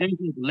 Yeah. If there's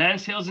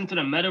land sales into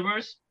the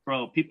metaverse,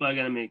 bro, people are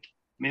gonna make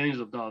millions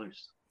of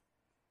dollars.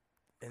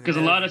 Because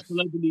a lot of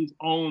celebrities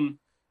own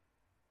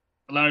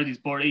a lot of these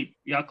Bored Ape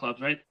Yacht Clubs,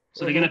 right?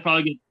 So they're gonna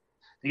probably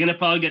get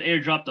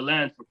airdropped the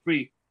land for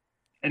free.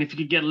 And if you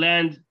could get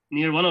land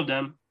near one of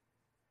them,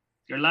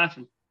 you're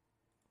laughing.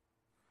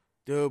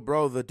 Dude,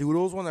 bro, the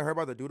Doodles one, I heard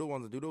about the Doodle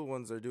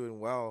ones are doing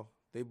well.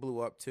 They blew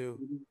up too.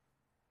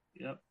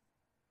 Yep.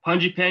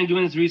 Punji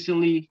Penguins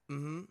recently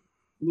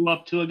blew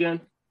up too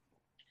again.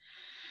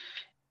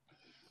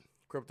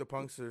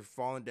 CryptoPunks are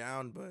falling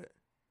down, but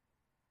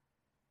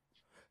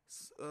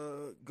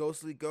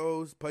Ghostly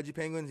Goes, Pudgy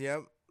Penguins,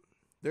 yep.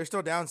 They're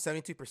still down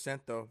 72%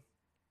 though.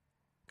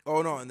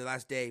 Oh no, in the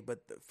last day,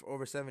 but for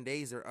over 7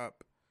 days they're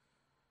up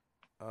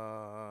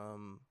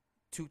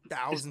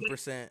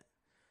 2,000%.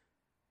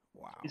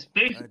 Wow. It's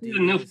basically the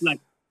new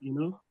flex, you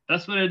know?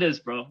 That's what it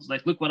is, bro. It's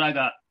like, look what I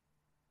got.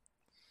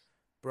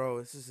 Bro,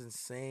 this is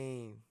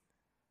insane.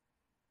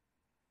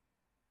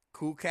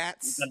 Cool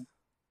Cats.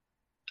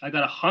 I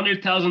got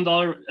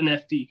 $100,000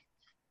 NFT.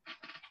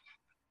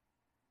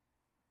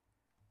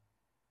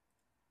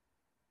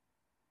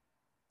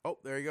 Oh,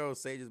 there you go.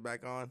 Sage is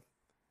back on.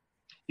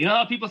 You know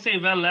how people say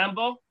Van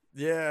Lambo?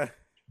 Yeah.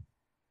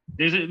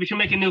 We should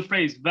make a new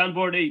phrase. Van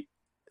Bored Ape.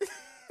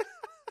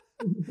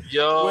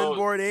 Yo. Van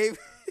Bored Ape.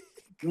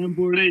 Van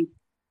Bored Ape.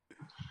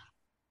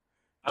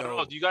 I don't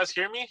know. Do you guys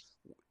hear me?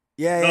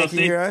 Yeah, can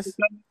you hear us?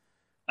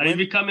 I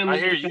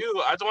hear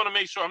you. I just want to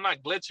make sure I'm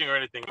not glitching or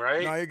anything,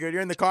 right? No, you're good.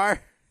 You're in the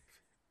car?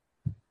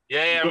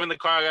 Yeah, I'm in the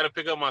car. I got to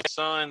pick up my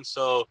son.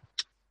 So,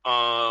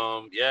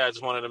 I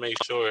just wanted to make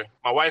sure.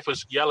 My wife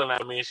was yelling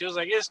at me, and she was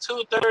like, "It's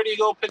 2:30.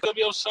 Go pick up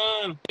your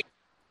son."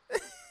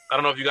 I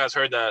don't know if you guys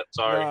heard that.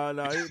 Sorry.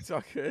 No, it's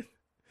all good.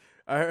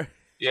 I heard.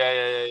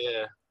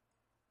 Yeah.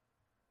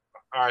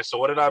 All right, so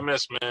what did I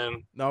miss,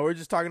 man? No, we're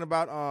just talking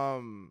about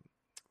what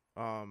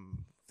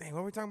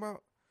were we talking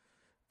about?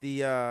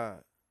 The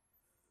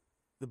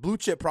blue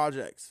chip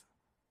projects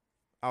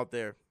out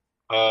there.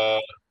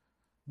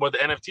 What, the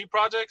NFT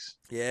projects?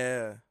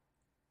 Yeah.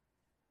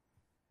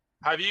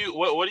 Have you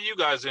what are you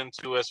guys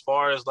into as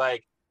far as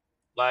like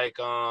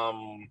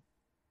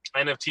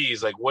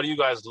NFTs? Like, what do you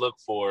guys look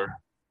for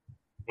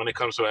when it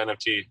comes to an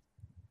NFT?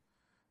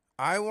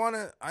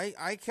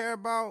 I care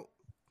about,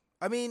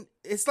 I mean,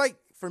 it's like,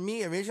 for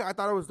me, originally I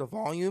thought it was the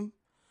volume,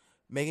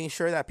 making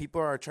sure that people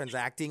are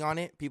transacting on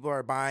it, people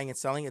are buying and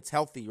selling. It's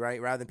healthy,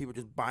 right? Rather than people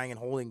just buying and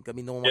holding. I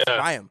mean, no one wants to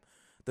buy them.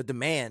 The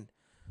demand.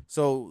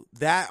 So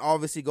that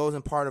obviously goes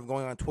in part of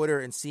going on Twitter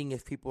and seeing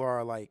if people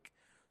are like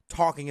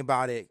talking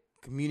about it,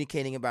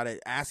 communicating about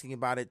it, asking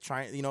about it,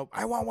 trying,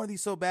 I want one of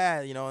these so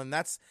bad, and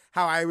that's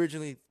how I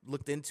originally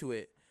looked into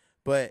it.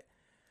 But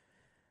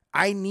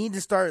I need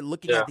to start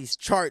looking at these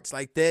charts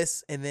like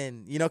this, and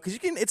then, because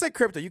it's like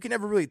crypto. You can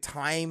never really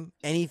time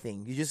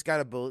anything. You just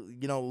got to,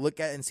 look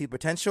at and see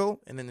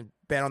potential and then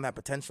bet on that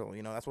potential.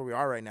 That's where we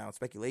are right now,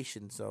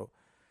 speculation. So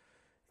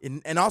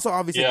And also,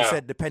 obviously, like you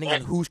said, depending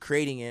on who's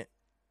creating it.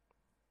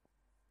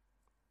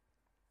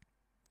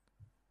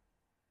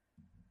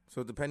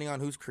 So depending on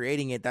who's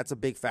creating it, that's a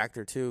big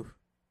factor too.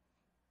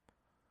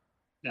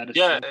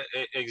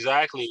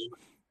 Exactly.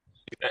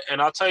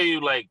 And I'll tell you,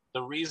 like,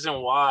 the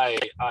reason why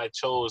I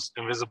chose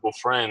Invisible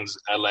Friends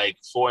at like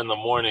 4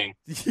 a.m.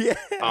 Yeah.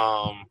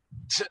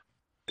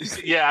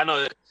 Yeah, I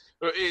know.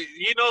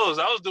 He knows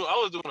I was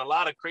doing a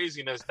lot of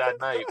craziness that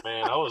night,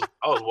 man. I was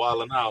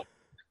wilding out.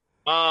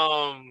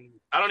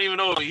 I don't even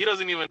know. He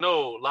doesn't even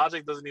know.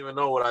 Logic doesn't even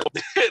know what I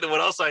did, what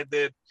else I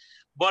did.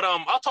 But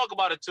I'll talk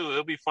about it too.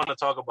 It'll be fun to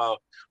talk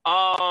about.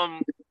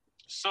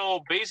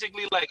 So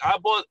basically, like, I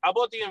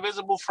bought the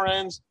Invisible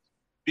Friends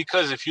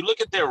because if you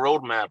look at their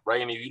roadmap,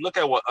 right, and if you look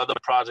at what other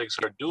projects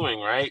are doing,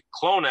 right,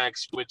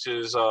 CloneX, which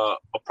is a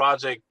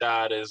project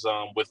that is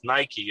with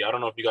Nike. I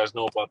don't know if you guys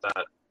know about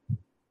that.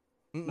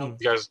 No,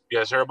 you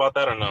guys heard about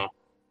that or no?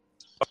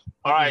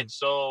 All right,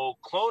 so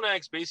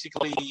CloneX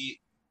basically,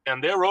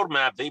 and their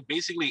roadmap, they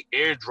basically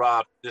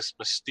airdropped this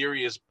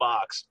mysterious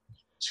box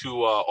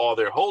to all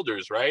their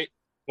holders, right?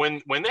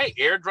 When they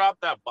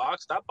airdropped that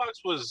box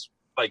was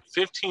like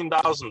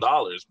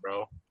 $15,000,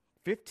 bro.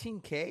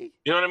 $15K?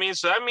 You know what I mean?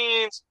 So that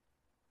means,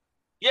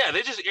 yeah,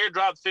 they just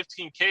airdropped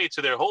 $15K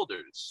to their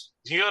holders.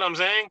 You know what I'm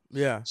saying?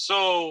 Yeah.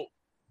 So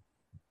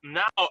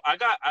now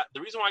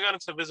the reason why I got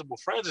into Invisible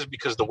Friends is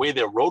because the way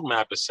their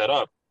roadmap is set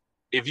up.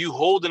 If you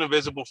hold an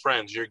Invisible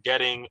Friends, you're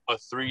getting a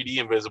 3D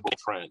Invisible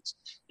Friends.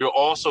 You're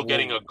also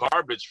getting a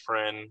garbage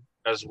friend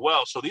as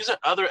well. So these are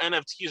other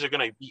NFTs are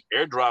going to be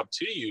airdropped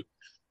to you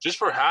just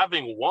for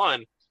having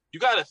one.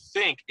 You got to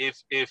think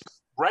if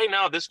right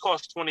now this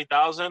costs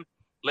 $20,000,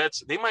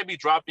 they might be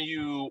dropping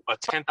you a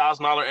 $10,000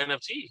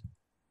 NFT.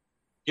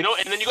 You know,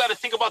 and then you got to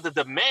think about the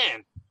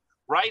demand,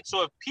 right?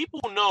 So if people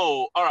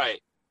know, all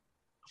right,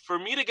 for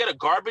me to get a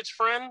garbage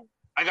friend,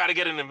 I got to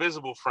get an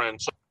Invisible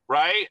Friend. So,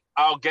 right?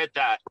 I'll get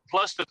that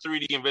plus the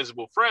 3D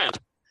Invisible Friend.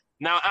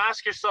 Now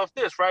ask yourself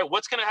this, right?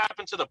 What's going to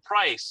happen to the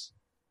price?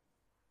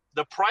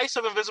 The price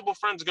of Invisible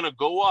Friends is going to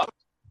go up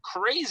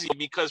crazy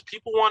because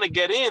people want to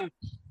get in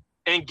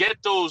and get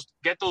those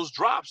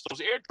drops, those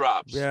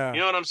airdrops. Yeah. You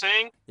know what I'm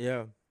saying?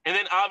 Yeah. And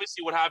then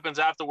obviously what happens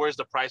afterwards,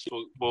 the price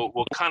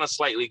will kind of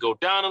slightly go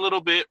down a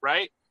little bit,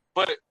 right?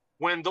 But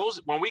when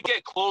we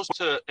get close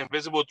to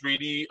Invisible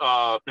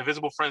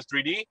Friends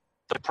 3D,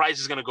 the price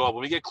is going to go up.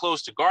 When we get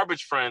close to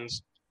Garbage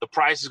Friends, the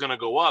price is going to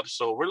go up.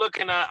 So we're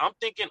looking at, I'm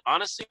thinking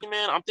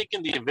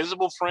the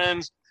Invisible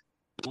Friends,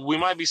 we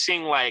might be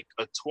seeing like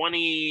a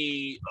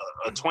 20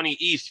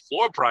 ETH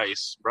floor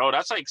price, bro.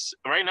 That's like,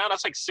 right now,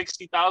 that's like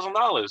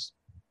 $60,000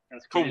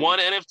 for one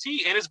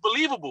NFT. And it's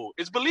believable.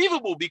 It's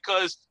believable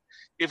because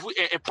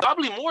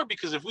probably more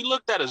because if we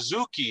looked at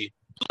Azuki,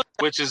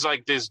 which is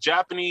like this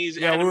Japanese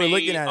anime, we were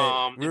looking at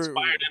it.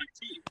 Inspired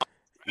NFT.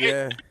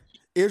 Yeah.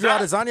 Israel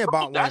Adesanya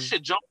bought one. That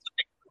shit jumped.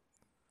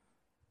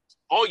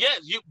 Oh yeah,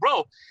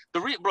 bro,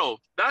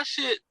 that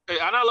shit, and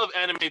I love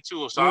anime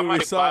too, so I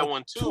might buy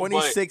one too.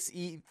 26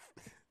 ETH.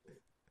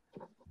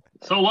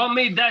 So what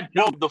made that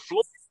jump? The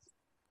floor.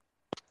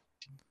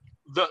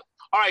 All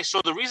right,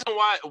 so the reason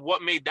why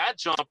what made that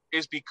jump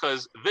is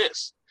because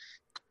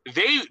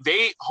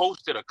they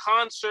hosted a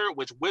concert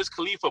which Wiz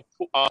Khalifa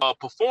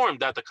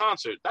performed at the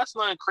concert. That's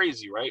not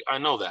crazy, right? I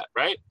know that,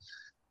 right?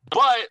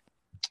 But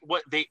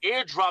what they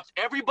airdropped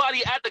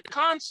everybody at the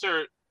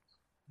concert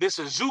this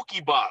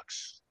Azuki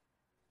box.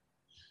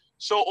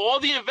 So all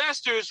the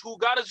investors who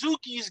got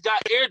Azukis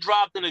got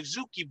airdropped in a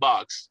Azuki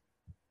box,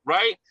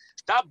 right?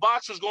 That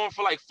box was going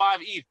for like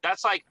 5 ETH.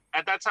 That's like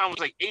at that time was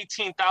like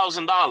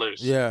 $18,000.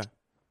 Yeah.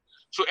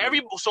 So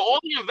all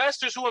the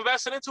investors who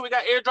invested into it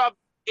got airdropped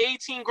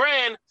 18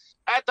 grand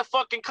at the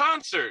fucking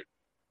concert.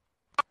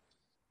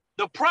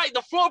 The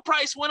floor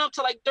price went up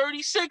to like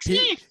 36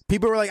 ETH.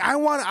 People were like, I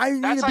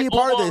need to be a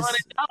part of this.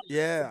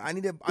 Yeah, I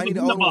need to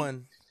own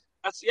one.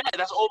 That's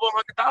over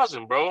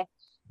 100,000, bro.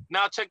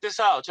 Now check this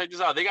out. They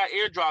got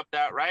airdropped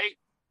that, right?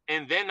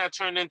 And then that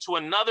turned into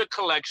another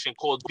collection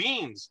called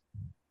Beans.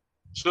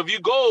 So if you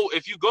go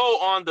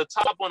on the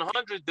top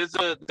 100,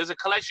 there's a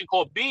collection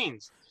called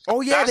Beans.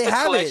 Oh yeah, they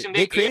have it.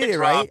 They created it,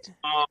 right?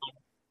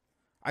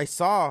 I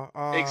saw.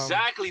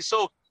 Exactly.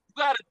 So you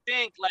gotta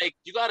think like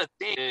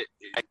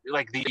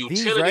the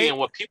utility, right? And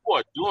what people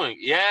are doing.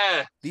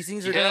 Yeah. These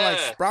things are gonna like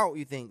sprout.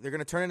 You think they're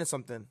gonna turn into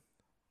something?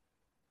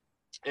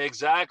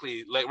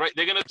 Exactly. Like, right,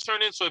 they're gonna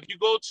turn in. So if you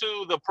go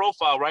to the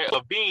profile, right,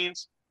 of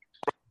Beans,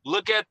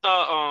 look at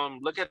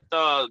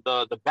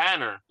the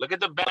banner. Look at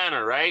the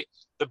banner, right?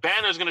 The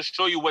banner is gonna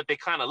show you what they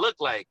kind of look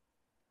like.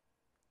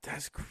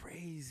 That's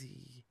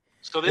crazy.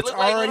 So they look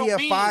like little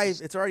beans.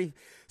 5. It's already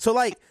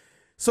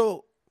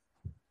so.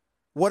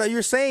 What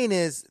you're saying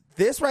is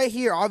this right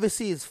here.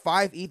 Obviously, is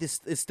 5 ETH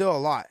is still a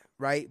lot,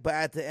 right? But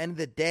at the end of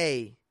the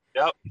day,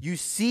 you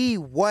see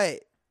what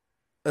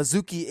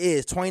Azuki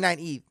is 29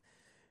 ETH.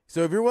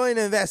 So if you're willing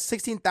to invest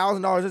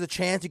 $16,000, there's a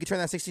chance you could turn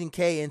that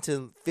 16K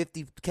into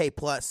 50K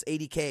plus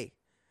 80K.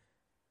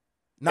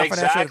 Not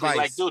financial advice.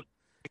 Like,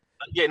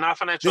 dude, not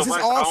financial advice.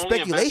 This is all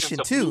speculation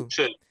too.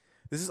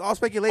 This is all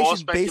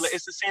speculation.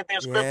 It's the same thing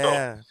as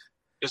crypto.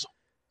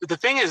 The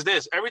thing is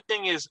this: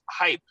 everything is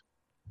hype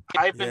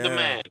and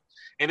demand.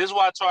 And this is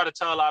why I try to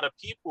tell a lot of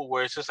people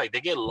where it's just like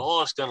they get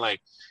lost in like,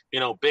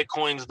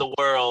 Bitcoin's the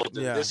world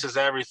and this is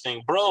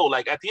everything. Bro,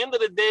 like at the end of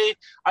the day,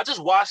 I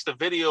just watched a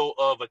video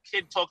of a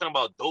kid talking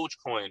about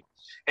Dogecoin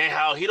and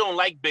how he don't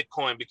like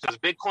Bitcoin because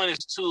Bitcoin is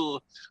too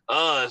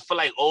for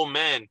like old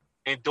men.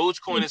 And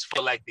Dogecoin is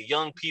for like the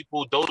young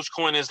people.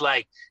 Dogecoin is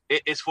like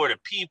it's for the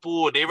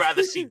people. They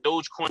rather see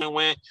Dogecoin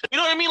win. You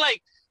know what I mean?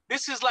 Like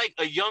this is like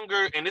a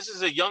younger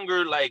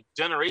like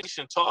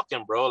generation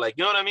talking, bro. Like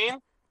you know what I mean?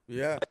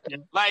 Yeah.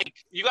 Like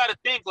you got to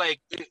think like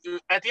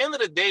at the end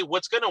of the day,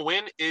 what's gonna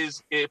win is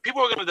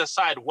people are gonna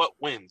decide what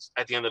wins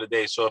at the end of the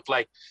day. So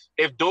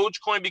if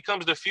Dogecoin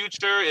becomes the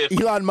future, if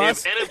Elon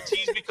Musk, if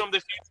NFTs become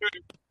the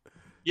future,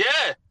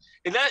 yeah.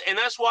 And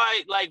that's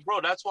why, like,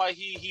 bro, that's why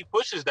he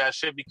pushes that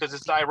shit because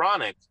it's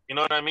ironic. You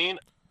know what I mean?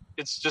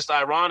 It's just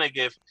ironic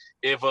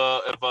if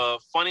a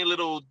funny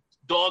little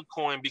dog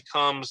coin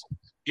becomes,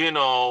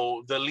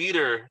 the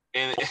leader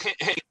in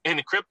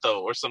crypto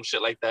or some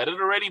shit like that. It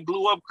already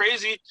blew up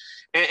crazy.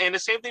 And the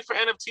same thing for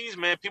NFTs,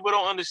 man. People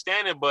don't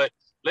understand it, but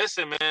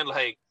listen, man,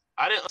 like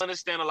I didn't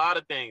understand a lot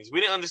of things. We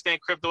didn't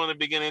understand crypto in the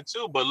beginning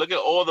too, but look at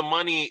all the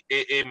money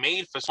it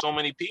made for so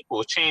many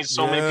people. It changed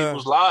so many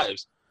people's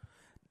lives.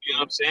 You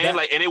know what I'm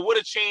saying? And it would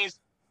have changed.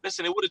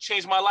 Listen, it would have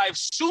changed my life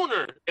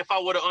sooner if I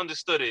would have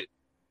understood it.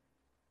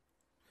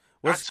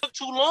 I took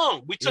too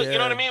long. We took, you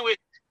know what I mean?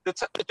 The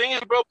thing is,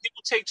 bro,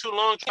 people take too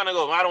long trying to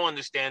go. I don't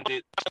understand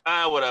it.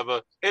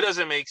 Whatever. It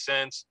doesn't make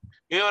sense.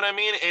 You know what I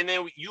mean? And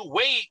then you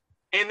wait,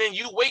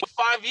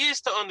 5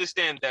 years to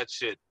understand that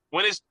shit.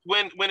 When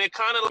it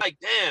kind of like,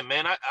 damn,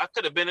 man, I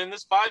could have been in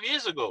this 5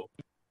 years ago.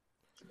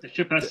 The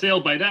ship has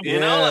sailed by then. You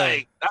know,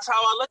 like that's how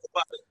I look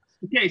about it.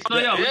 Okay,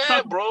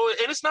 so bro,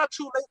 and it's not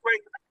too late right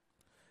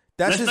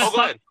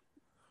now.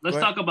 Let's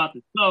talk about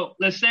this. So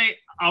let's say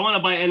I want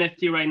to buy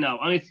NFT right now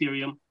on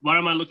Ethereum. What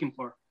am I looking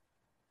for?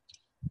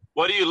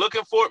 What are you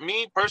looking for?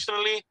 Me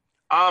personally,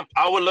 I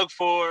would look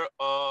for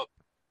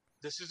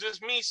this is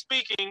just me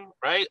speaking,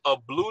 right? A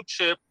blue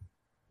chip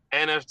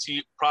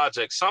NFT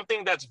project,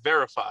 something that's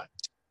verified.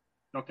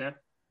 Okay.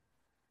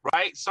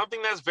 Right?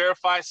 Something that's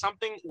verified,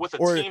 something with a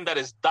team that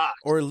is docked.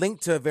 Or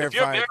linked to a verified. If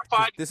you're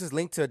verified, this is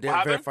linked to a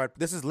verified.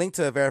 This is linked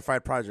to a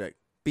verified project.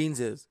 Beans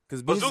is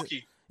because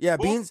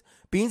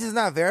Beans is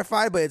not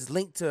verified, but it's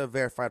linked to a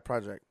verified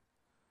project.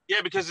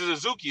 Yeah, because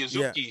it's Azuki.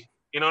 Yeah.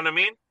 You know what I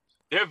mean?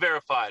 They're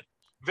verified.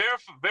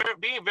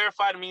 Being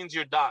verified means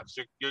you're doxxed.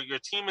 Your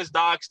team is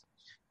doxxed.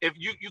 If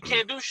you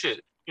can't do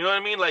shit. You know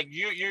what I mean? Like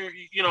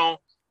you know,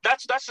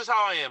 that's just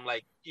how I am.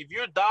 Like if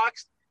you're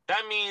doxxed,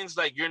 that means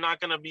like you're not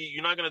gonna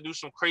do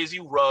some crazy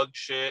rug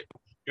shit.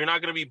 You're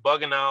not gonna be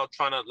bugging out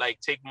trying to like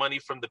take money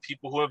from the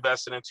people who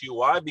invested into you.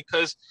 Why?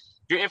 Because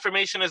your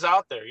information is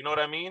out there. You know what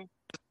I mean?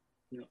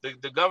 Yeah.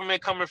 The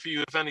government coming for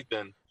you if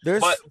anything.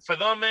 But for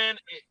them, man,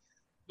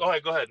 go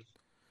ahead.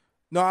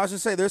 No, I was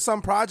just saying there's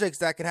some projects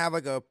that can have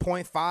like a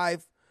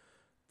 0.5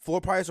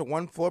 floor price or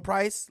 1 floor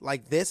price.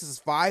 Like this is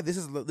 5. This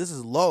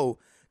is low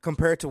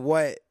compared to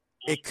what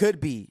it could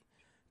be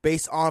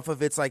based off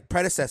of its like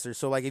predecessor.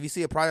 So like if you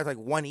see a project like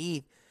 1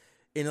 ETH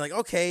and you're like,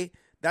 okay,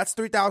 that's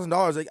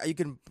 $3,000. Like you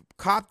can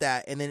cop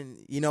that, and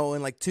then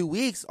in like 2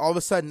 weeks, all of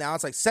a sudden now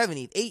it's like 7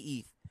 ETH, 8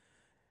 ETH.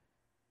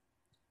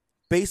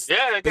 Based on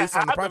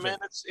the project. Man.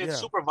 It's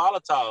super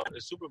volatile.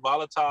 It's super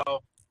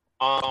volatile.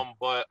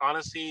 But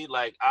honestly,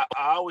 like I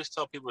always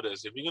tell people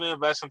this: if you're gonna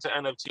invest into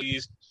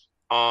NFTs,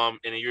 and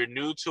you're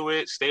new to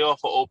it, stay off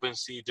of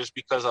OpenSea just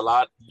because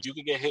you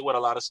can get hit with a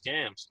lot of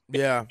scams.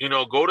 Yeah.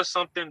 Go to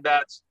something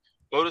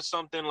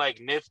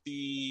like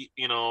Nifty,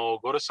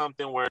 go to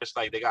something where it's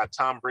like they got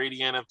Tom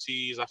Brady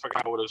NFTs. I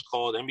forgot what it was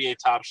called, NBA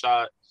Top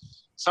Shot,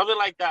 something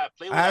like that.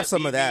 Play with I have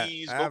some of that.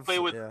 Go play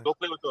with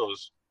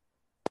those.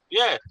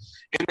 Yeah,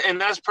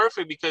 and that's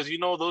perfect because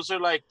those are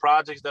like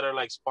projects that are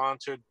like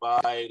sponsored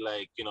by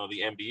like the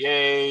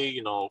NBA,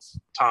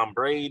 Tom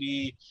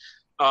Brady,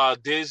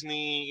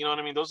 Disney. You know what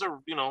I mean? Those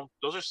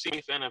are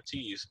safe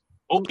NFTs.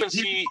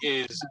 OpenSea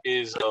is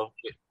it's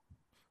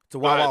a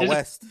Wild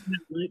West.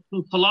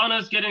 So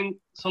Solana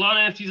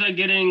NFTs are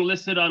getting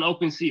listed on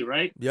OpenSea,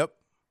 right? Yep.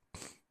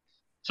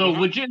 So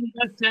would you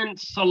invest in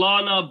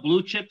Solana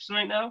blue chips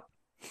right now?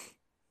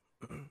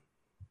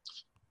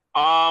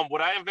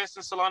 Would I invest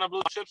in Solana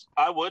blue chips?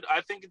 I would.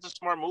 I think it's a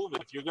smart move.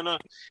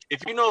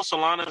 If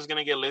Solana is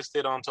gonna get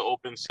listed onto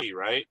OpenSea,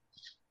 right?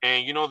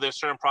 And there's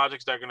certain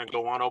projects that are gonna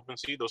go on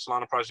OpenSea. Those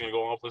Solana projects are gonna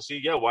go on OpenSea.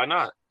 Yeah, why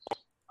not?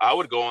 I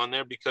would go on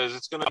there because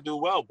it's gonna do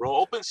well,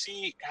 bro.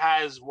 OpenSea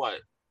has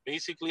what?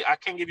 Basically, I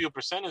can't give you a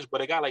percentage, but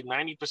it got like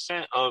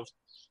 90% of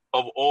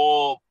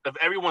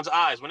everyone's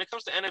eyes. When it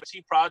comes to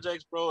NFT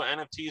projects, bro,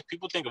 NFTs,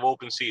 people think of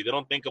OpenSea. They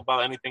don't think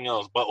about anything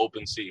else but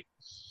OpenSea.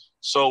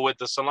 So with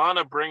the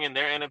Solana bringing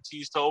their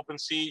NFTs to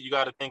OpenSea, you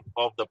got to think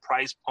of the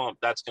price pump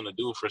that's going to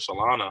do for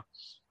Solana.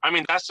 I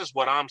mean, that's just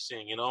what I'm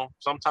seeing,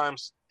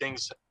 Sometimes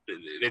things,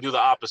 they do the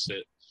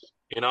opposite,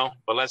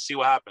 But let's see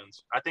what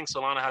happens. I think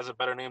Solana has a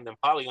better name than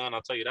Polygon,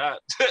 I'll tell you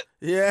that.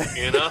 Yeah.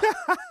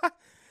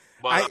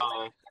 But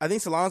I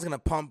think Solana's gonna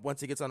pump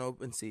once it gets on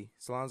OpenSea.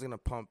 Solana's gonna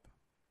pump.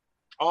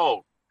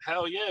 Oh,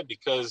 hell yeah,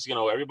 because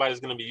everybody's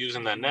gonna be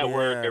using that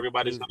network. Yeah,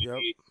 Everybody's gonna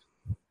be.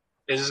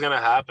 It's just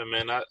gonna happen,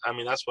 man. I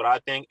mean, that's what I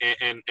think.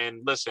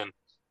 And listen,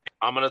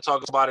 I'm gonna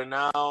talk about it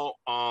now.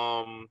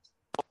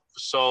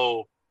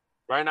 So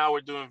right now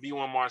we're doing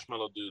V1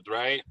 Marshmallow Dudes,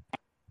 right?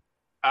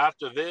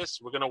 After this,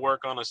 we're gonna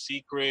work on a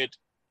secret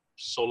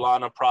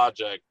Solana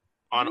project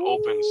on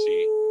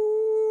OpenSea.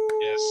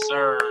 Yes,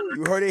 sir.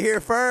 You heard it here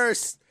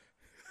first.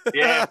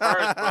 Yeah,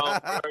 first, bro.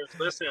 First.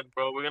 Listen,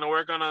 bro, we're gonna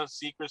work on a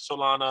secret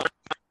Solana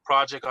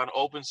project on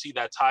OpenSea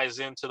that ties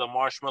into the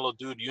Marshmallow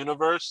Dude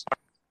universe,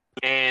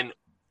 and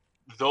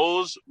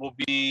those will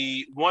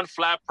be one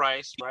flat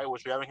price, right?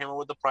 Which we haven't came up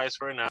with the price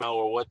for now,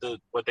 or what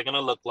they're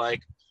gonna look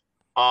like.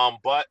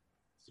 But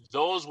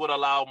those would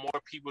allow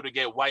more people to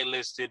get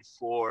whitelisted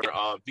for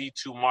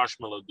V2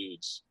 Marshmallow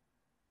Dudes.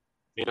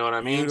 You know what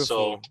I mean?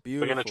 So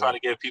we're gonna try to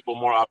give people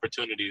more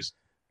opportunities.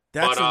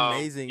 That's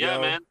amazing, yeah,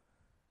 yo. man.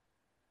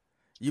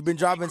 You've been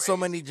dropping so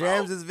many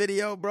gems this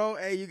video, bro.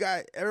 Hey,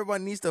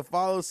 everyone needs to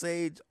follow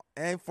Sage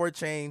and For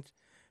Change.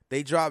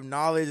 They drop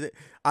knowledge.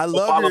 I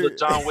love follow the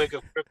John Wick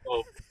of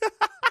crypto.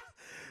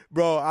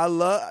 Bro, I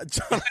love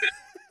John.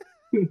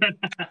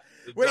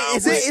 Wait,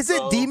 is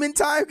it Demon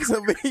Time? Because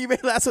you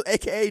made last one,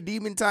 aka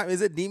Demon Time.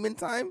 Is it Demon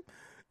Time?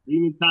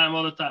 Demon Time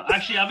all the time.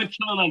 Actually, I've been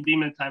chilling on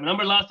Demon Time.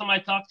 Remember last time I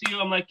talked to you?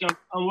 I'm like,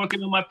 I'm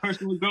working on my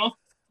personal growth.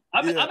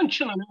 I've been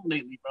chilling out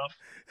lately, bro.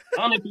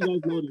 I don't know if you guys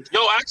noticed.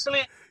 Yo,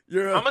 actually,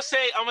 I'm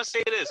gonna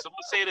say this.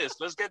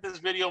 Let's get this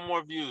video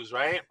more views,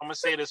 right? I'm gonna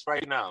say this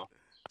right now.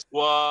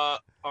 Well,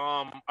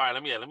 all right.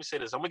 Let me say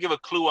this. I'm gonna give a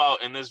clue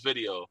out in this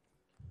video.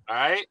 All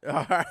right.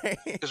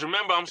 Because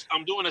remember,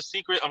 I'm doing a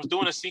secret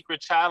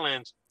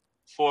challenge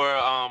for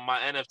my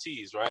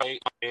NFTs, right?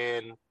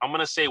 And I'm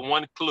gonna say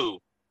one clue.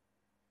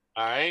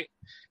 All right.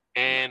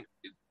 And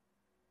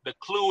the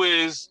clue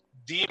is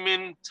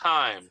Demon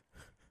Time.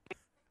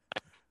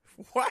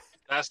 What?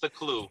 That's the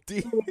clue.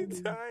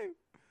 Demon Time.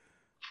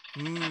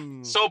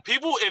 So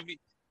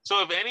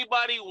if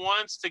anybody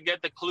wants to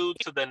get the clue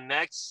to the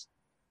next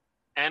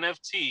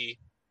NFT,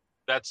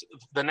 that's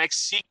the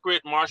next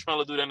secret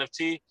Marshmallow Dude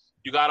NFT,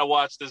 you gotta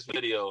watch this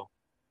video.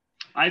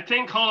 I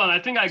think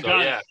I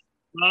got it.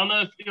 I don't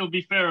know if it'll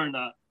be fair or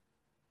not.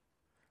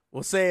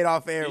 We'll say it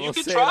off air. You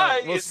can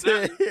try. I'm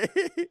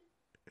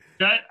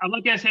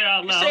not gonna say it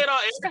out loud. You say it on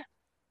air.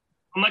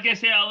 I'm not gonna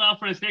say it out loud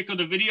for the sake of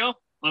the video,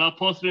 but I'll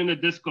post it in the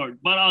Discord.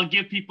 But I'll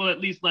give people at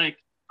least like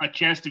a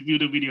chance to view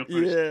the video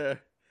first. Yeah.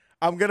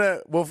 I'm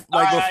gonna before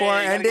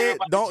I end it,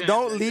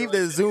 don't leave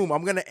the Zoom.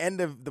 I'm gonna end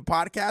the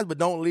podcast, but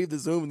don't leave the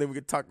Zoom, and then we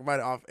can talk about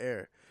it off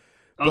air.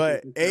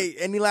 But hey,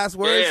 any last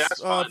words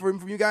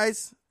from you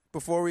guys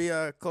before we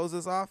close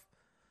this off?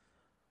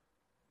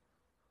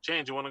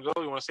 Change. You want to go?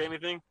 You want to say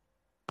anything?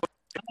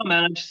 Oh,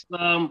 man,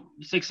 I'm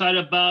just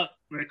excited about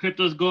where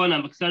crypto's going.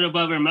 I'm excited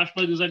about where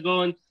Marshmallow Dudes are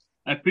going.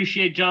 I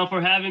appreciate John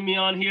for having me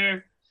on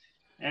here.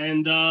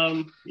 And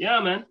yeah,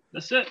 man,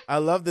 that's it. I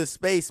love this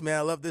space, man.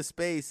 I love this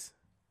space.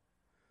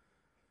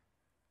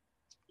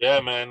 Yeah,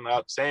 man.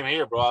 Same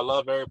here, bro. I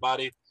love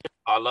everybody.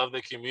 I love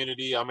the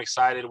community. I'm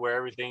excited where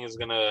everything's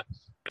gonna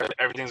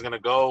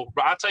go.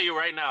 But I'll tell you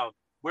right now,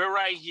 we're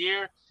right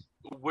here.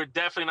 We're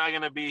definitely not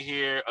gonna be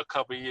here a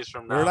couple of years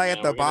from now. We're like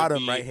at the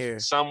bottom right here,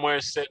 somewhere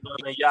sitting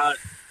on a yacht.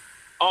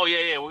 Oh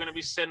yeah. We're gonna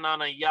be sitting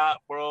on a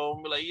yacht, bro.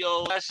 And be like,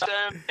 yo, that's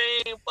champagne,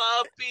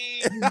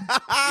 Poppy. You know what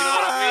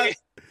I mean?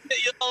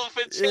 Yo,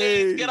 for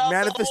change, get out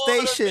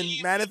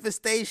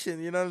manifestation.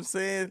 You know what I'm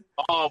saying?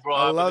 Oh, bro,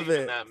 I love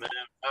it, that, man.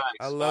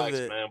 I love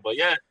it, man. But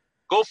yeah,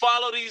 go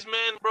follow these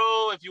men,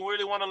 bro. If you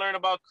really want to learn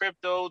about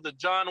crypto, the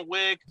John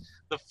Wick,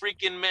 the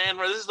freaking man.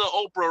 This is the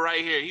Oprah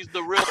right here. He's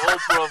the real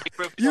Oprah of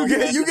crypto. You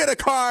get a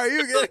car.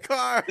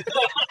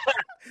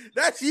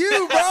 That's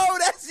you, bro.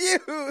 That's you.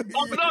 Oh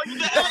no, you're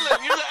the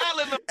Ellen. You're the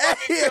Ellen of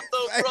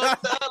crypto, bro.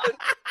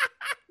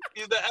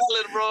 He's the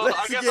Ellen, bro.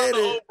 I guess I'm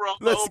the Oprah.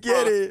 Let's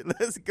get it.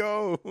 Let's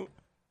go.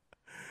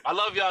 I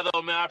love y'all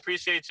though, man. I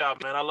appreciate y'all,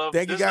 man. I love.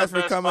 Thank you guys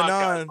for coming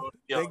on.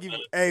 Thank you.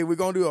 Hey, we're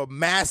gonna do a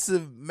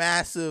massive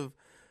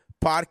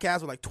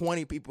podcast with like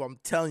 20 people. I'm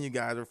telling you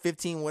guys, or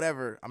 15,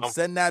 whatever. I'm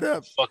setting that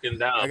up. Fucking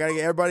down. I gotta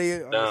get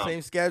everybody on the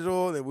same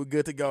schedule, and we're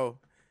good to go.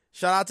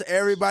 Shout out to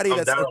everybody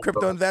that's a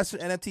crypto investor,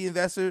 NFT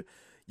investor.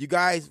 You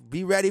guys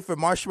be ready for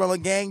Marshmallow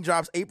Gang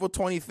drops April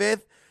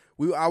 25th.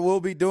 I will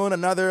be doing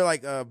another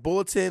like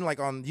bulletin like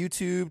on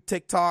YouTube,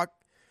 TikTok,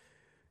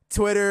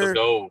 Twitter.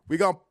 We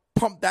gonna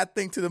pump that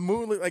thing to the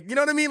moon. Like, you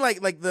know what I mean? Like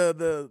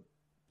the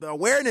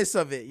awareness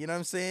of it. You know what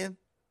I'm saying?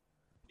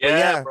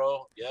 Yeah,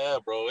 bro. Yeah,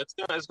 bro. It's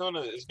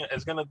gonna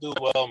do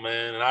well,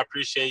 man. And I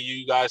appreciate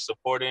you guys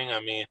supporting. I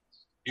mean,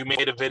 you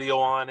made a video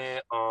on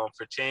it.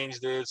 For Change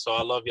did, so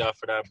I love y'all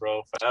for that,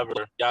 bro.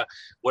 Forever, y'all.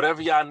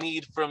 Whatever y'all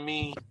need from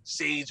me,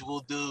 Sage will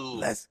do.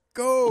 Let's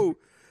go.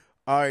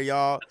 All right,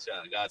 y'all.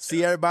 Gotcha.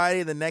 See everybody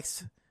in the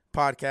next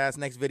podcast,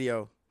 next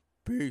video.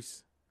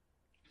 Peace.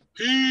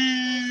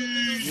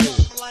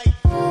 Peace.